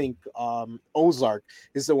I think Ozark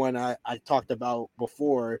is the one I talked about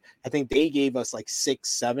before. I think they gave us like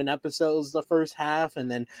 6-7 episodes the first half,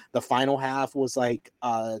 and then the final half was like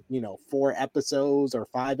 4 episodes or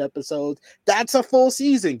 5 episodes. That's a full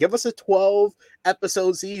season. Give us a 12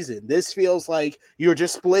 episode season. This feels like you're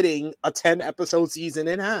just splitting a 10 episode season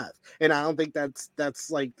in half, and I don't think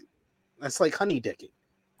that's like honey dicking.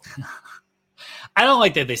 I don't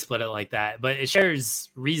like that they split it like that, but it shares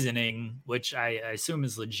reasoning, which I assume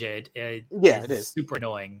is legit. It is super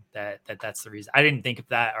annoying that's the reason. I didn't think of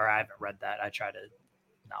that, or I haven't read that. I try to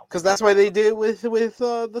no, because that's why they did with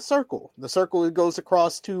the Circle. The Circle goes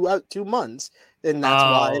across 2 months, and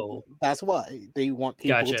that's why they want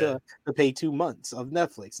people to pay 2 months of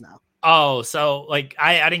Netflix now. Oh, so like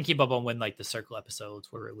I didn't keep up on when like the Circle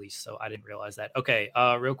episodes were released, so I didn't realize that. Okay,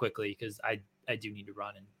 real quickly, because I do need to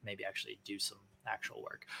run and maybe actually do some actual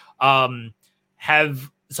work.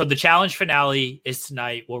 So the challenge finale is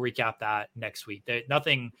tonight. We'll recap that next week.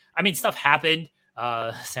 Stuff happened.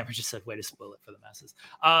 Sammer just said, way to spoil it for the masses.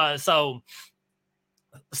 So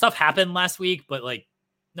stuff happened last week, but like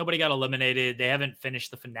nobody got eliminated. They haven't finished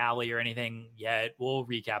the finale or anything yet. We'll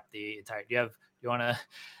recap the entire. You want to?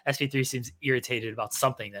 SP3 seems irritated about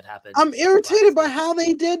something that happened. I'm irritated by how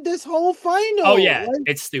they did this whole final. Oh yeah,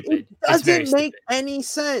 it's stupid. It doesn't make any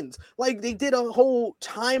sense. Like they did a whole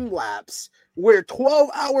time lapse where 12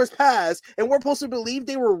 hours passed, and we're supposed to believe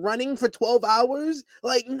they were running for 12 hours.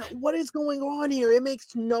 Like, what is going on here? It makes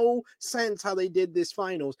no sense how they did this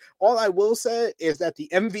finals. All I will say is that the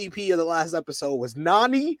MVP of the last episode was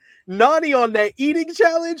Nani. Nani on that eating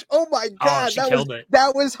challenge. Oh my God,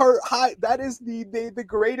 that was her high. That is the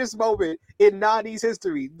greatest moment in Nani's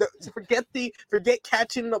history. Forget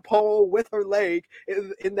catching the pole with her leg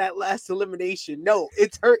in that last elimination. No,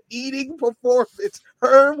 it's her eating performance.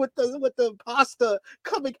 Her with the pasta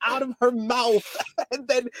coming out of her mouth and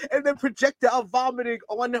then projectile vomiting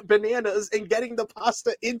on bananas and getting the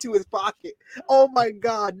pasta into his pocket. Oh my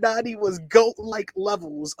God, Nani was goat-like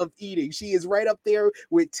levels of eating. She is right up there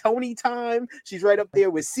with Tony Time. She's right up there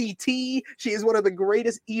with CT. She is one of the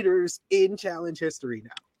greatest eaters in challenge history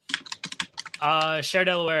now. Cher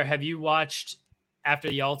Delaware, have you watched After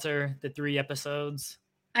the Altar, the 3 episodes?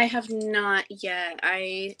 I have not yet.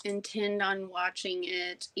 I intend on watching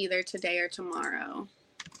it either today or tomorrow.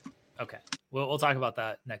 Okay. We'll talk about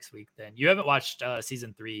that next week then. You haven't watched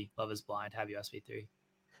season 3, Love is Blind, have you, SP3?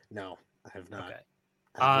 No, I have not.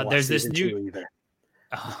 Okay. There's this new either.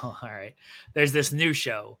 Oh, all right. There's this new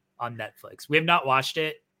show on Netflix. We have not watched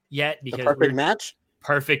it yet because Perfect Match?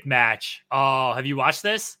 Perfect Match. Oh, have you watched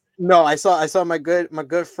this? No, I saw my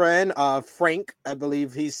good friend Frank. I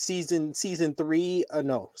believe he's season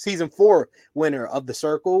 4 winner of The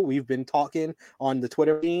Circle. We've been talking on the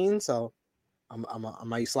Twitter feed, so I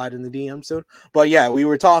might slide in the DM soon. But yeah, we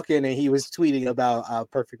were talking and he was tweeting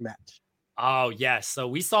about Perfect Match. Oh yes, so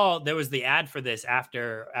we saw there was the ad for this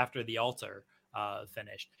after the Altar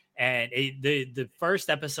finished, And the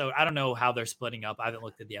first episode, I don't know how they're splitting up. I haven't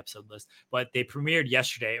looked at the episode list, but they premiered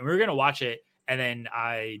yesterday, and we were gonna watch it, and then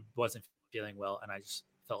I wasn't feeling well, and I just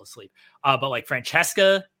fell asleep. But like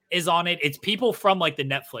Francesca is on it. It's people from like the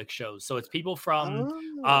Netflix shows, so it's people from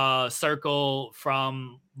Circle,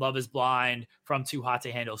 from Love Is Blind, from Too Hot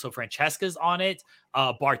to Handle. So Francesca's on it.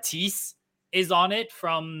 Bartice is on it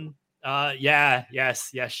from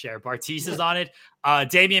yes, Cher. Bartice is on it.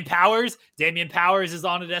 Damian Powers is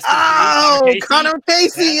on it. Oh, Connor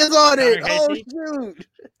Casey is on it. Casey. Oh,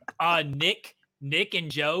 shoot. Nick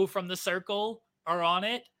and Joe from The Circle are on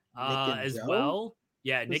it as Joe? well.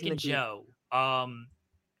 Yeah, Nick and Joe.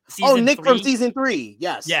 Nick 3? From season 3.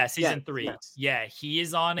 Yes. Yeah, season 3. Yes. Yeah, he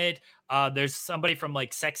is on it. There's somebody from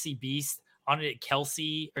like Sexy Beast on it.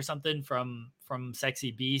 Kelsey or something from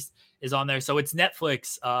Sexy Beast is on there. So it's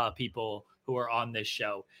Netflix people who are on this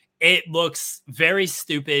show. It looks very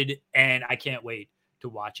stupid, and I can't wait to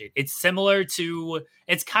watch it. It's similar to,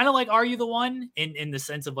 it's kind of like Are You the One in the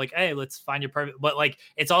sense of like, hey, let's find your perfect, but like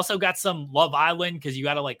it's also got some Love Island because you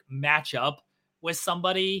got to like match up with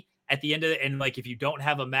somebody at the end of it. And like if you don't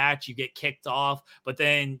have a match, you get kicked off, but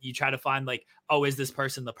then you try to find like, oh, is this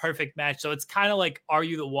person the perfect match? So it's kind of like Are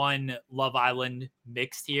You the One, Love Island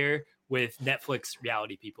mixed here with Netflix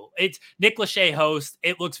reality people. It's Nick Lachey host.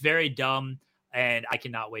 It looks very dumb, and I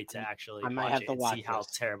cannot wait to actually watch it and see how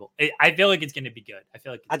terrible. I feel like it's going to be good.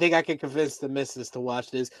 I think I can convince the missus to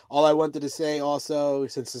watch this. All I wanted to say also,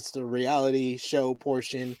 since it's the reality show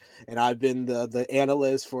portion, and I've been the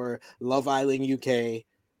analyst for Love Island UK,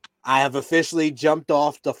 I have officially jumped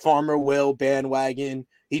off the Farmer Will bandwagon.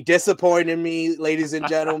 He disappointed me, ladies and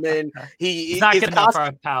gentlemen. He's not good enough for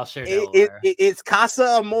our pal. It's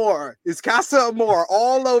Casa Amor. It's Casa Amor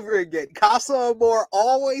all over again. Casa Amor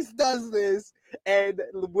always does this. And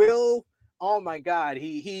Will, oh my God,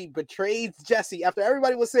 he betrayed Jesse after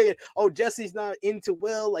everybody was saying, oh, Jesse's not into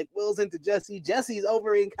Will, like Will's into Jesse. Jesse's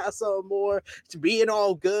over in Casa Amor to being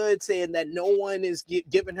all good, saying that no one is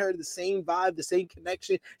giving her the same vibe, the same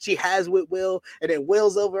connection she has with Will. And then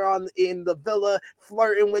Will's over in the villa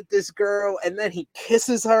flirting with this girl, and then he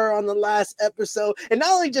kisses her on the last episode. And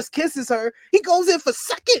not only just kisses her, he goes in for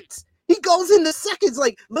seconds. He goes into seconds.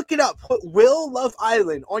 Like, look it up. Put Will Love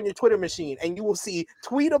Island on your Twitter machine, and you will see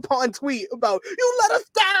tweet upon tweet about, you let us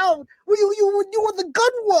down. You were the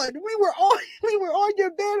good one. We were on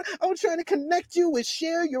your band. I was trying to connect you and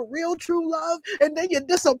share your real true love, and then you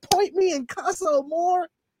disappoint me in Casa Amor.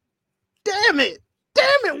 Damn it,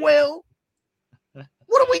 Will.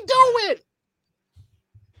 What are we doing?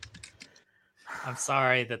 I'm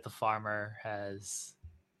sorry that the farmer has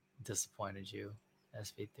disappointed you,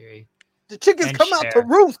 SP3. The chickens come out to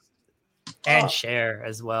roost. And Cher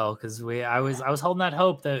as well, because I was holding that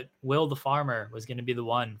hope that Will the farmer was going to be the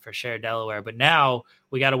one for Cher Delaware, but now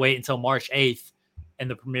we got to wait until March 8th and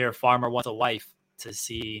the premiere of Farmer Wants a Wife to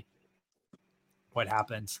see what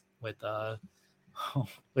happens with the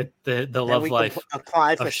love life.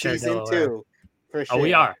 Apply for season 2. For sure. Oh,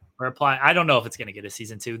 we are. We're applying. I don't know if it's going to get a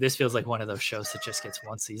season 2. This feels like one of those shows that just gets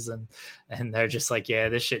one season, and they're just like, yeah,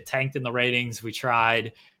 this shit tanked in the ratings. We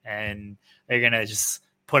tried, and they're going to just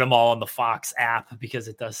put them all on the Fox app because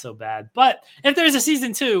it does so bad. But if there's a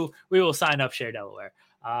season 2, we will sign up Cher Delaware.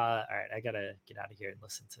 All right, I got to get out of here and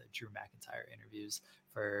listen to Drew McIntyre interviews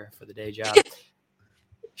for the day job.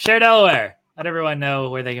 Cher Delaware, let everyone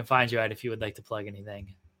know where they can find you at if you would like to plug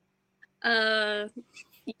anything.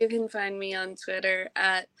 You can find me on Twitter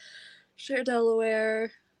at Cher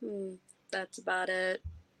Delaware. That's about it.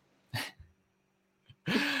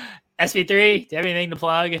 SP3, do you have anything to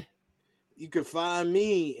plug? You can find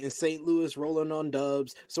me in St. Louis rolling on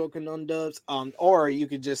dubs, soaking on dubs. Or you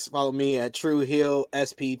could just follow me at True Hill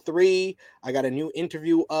SP3. I got a new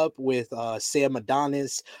interview up with Sam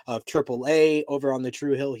Adonis of AAA over on the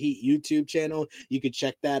True Hill Heat YouTube channel. You could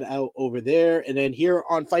check that out over there. And then here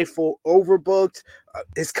on Fightful Overbooked,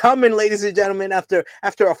 it's coming, ladies and gentlemen, after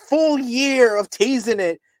a full year of teasing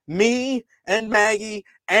it. Me and Maggie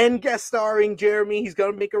and guest starring Jeremy, he's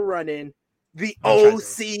gonna make a run in. The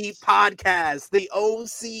OC podcast.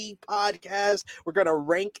 We're going to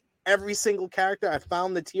rank every single character. I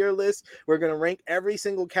found the tier list. We're going to rank every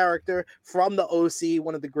single character from the OC,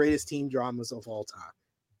 one of the greatest teen dramas of all time.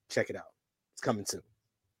 Check it out. It's coming soon.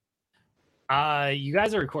 You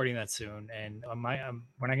guys are recording that soon, and we're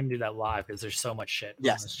not going to do that live because there's so much shit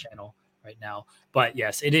on this channel right now. But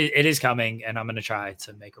yes, it is coming, and I'm going to try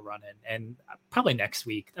to make a run in, and probably next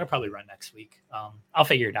week. I'll probably run next week. I'll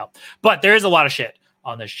figure it out. But there is a lot of shit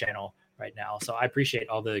on this channel right now. So I appreciate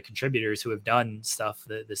all the contributors who have done stuff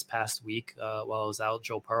this past week while I was out.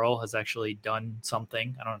 Joe Pearl has actually done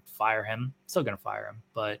something. I don't fire him. Still going to fire him,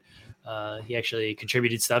 but he actually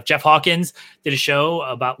contributed stuff. Jeff Hawkins did a show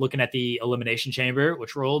about looking at the Elimination Chamber,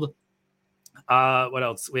 which rolled. What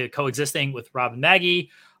else? We had Coexisting with Rob and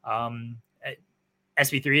Maggie.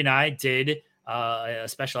 SB3 and I did a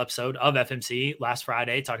special episode of FMC last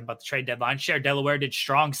Friday talking about the trade deadline. Cher Delaware did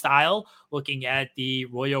Strong Style, looking at the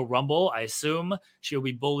Royal Rumble. I assume she'll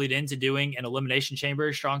be bullied into doing an Elimination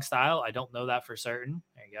Chamber Strong Style. I don't know that for certain.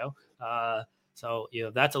 There you go. So you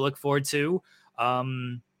know that to look forward to.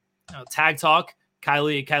 Tag Talk.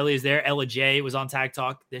 Kylie is there. Ella J was on Tag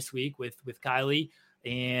Talk this week with Kylie,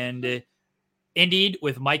 and Indeed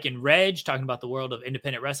with Mike and Reg talking about the world of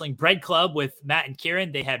independent wrestling. Bread Club with Matt and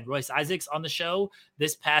Kieran. They had Royce Isaacs on the show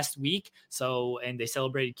this past week. And they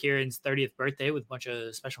celebrated Kieran's 30th birthday with a bunch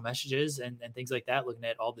of special messages and things like that, looking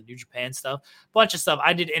at all the New Japan stuff, bunch of stuff.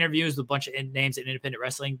 I did interviews with a bunch of names in independent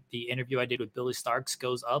wrestling. The interview I did with Billy Starks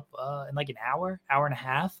goes up in like an hour and a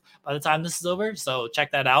half by the time this is over. So check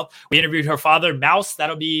that out. We interviewed her father, Mouse.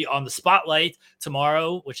 That'll be on the Spotlight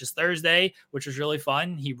tomorrow, which is Thursday, which was really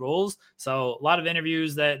fun. He rules. So a lot of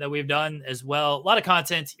interviews that we've done as well. A lot of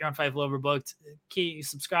content here on Fightful Overbooked.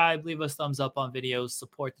 Subscribe, leave us thumbs up on videos,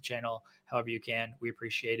 support the channel however you can. We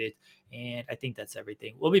appreciate it. And I think that's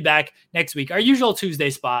everything. We'll be back next week. Our usual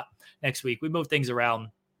Tuesday spot next week. We moved things around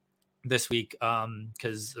this week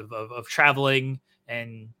because of traveling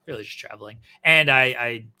and really just traveling. And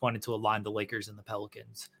I wanted to align the Lakers and the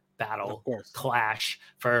Pelicans battle clash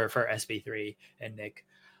for SB3 and Nick.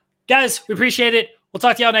 Guys, we appreciate it. We'll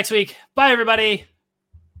talk to y'all next week. Bye, everybody.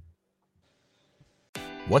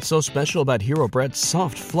 What's so special about Hero Bread's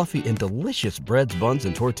soft, fluffy, and delicious breads, buns,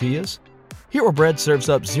 and tortillas? Hero Bread serves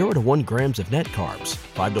up 0 to 1 grams of net carbs,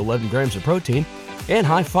 5 to 11 grams of protein, and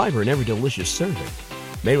high fiber in every delicious serving.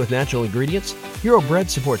 Made with natural ingredients, Hero Bread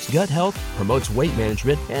supports gut health, promotes weight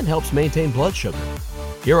management, and helps maintain blood sugar.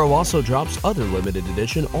 Hero also drops other limited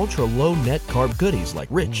edition ultra-low net carb goodies like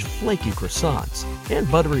rich, flaky croissants and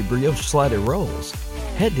buttery brioche slider rolls.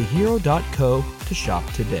 Head to hero.co to shop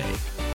today.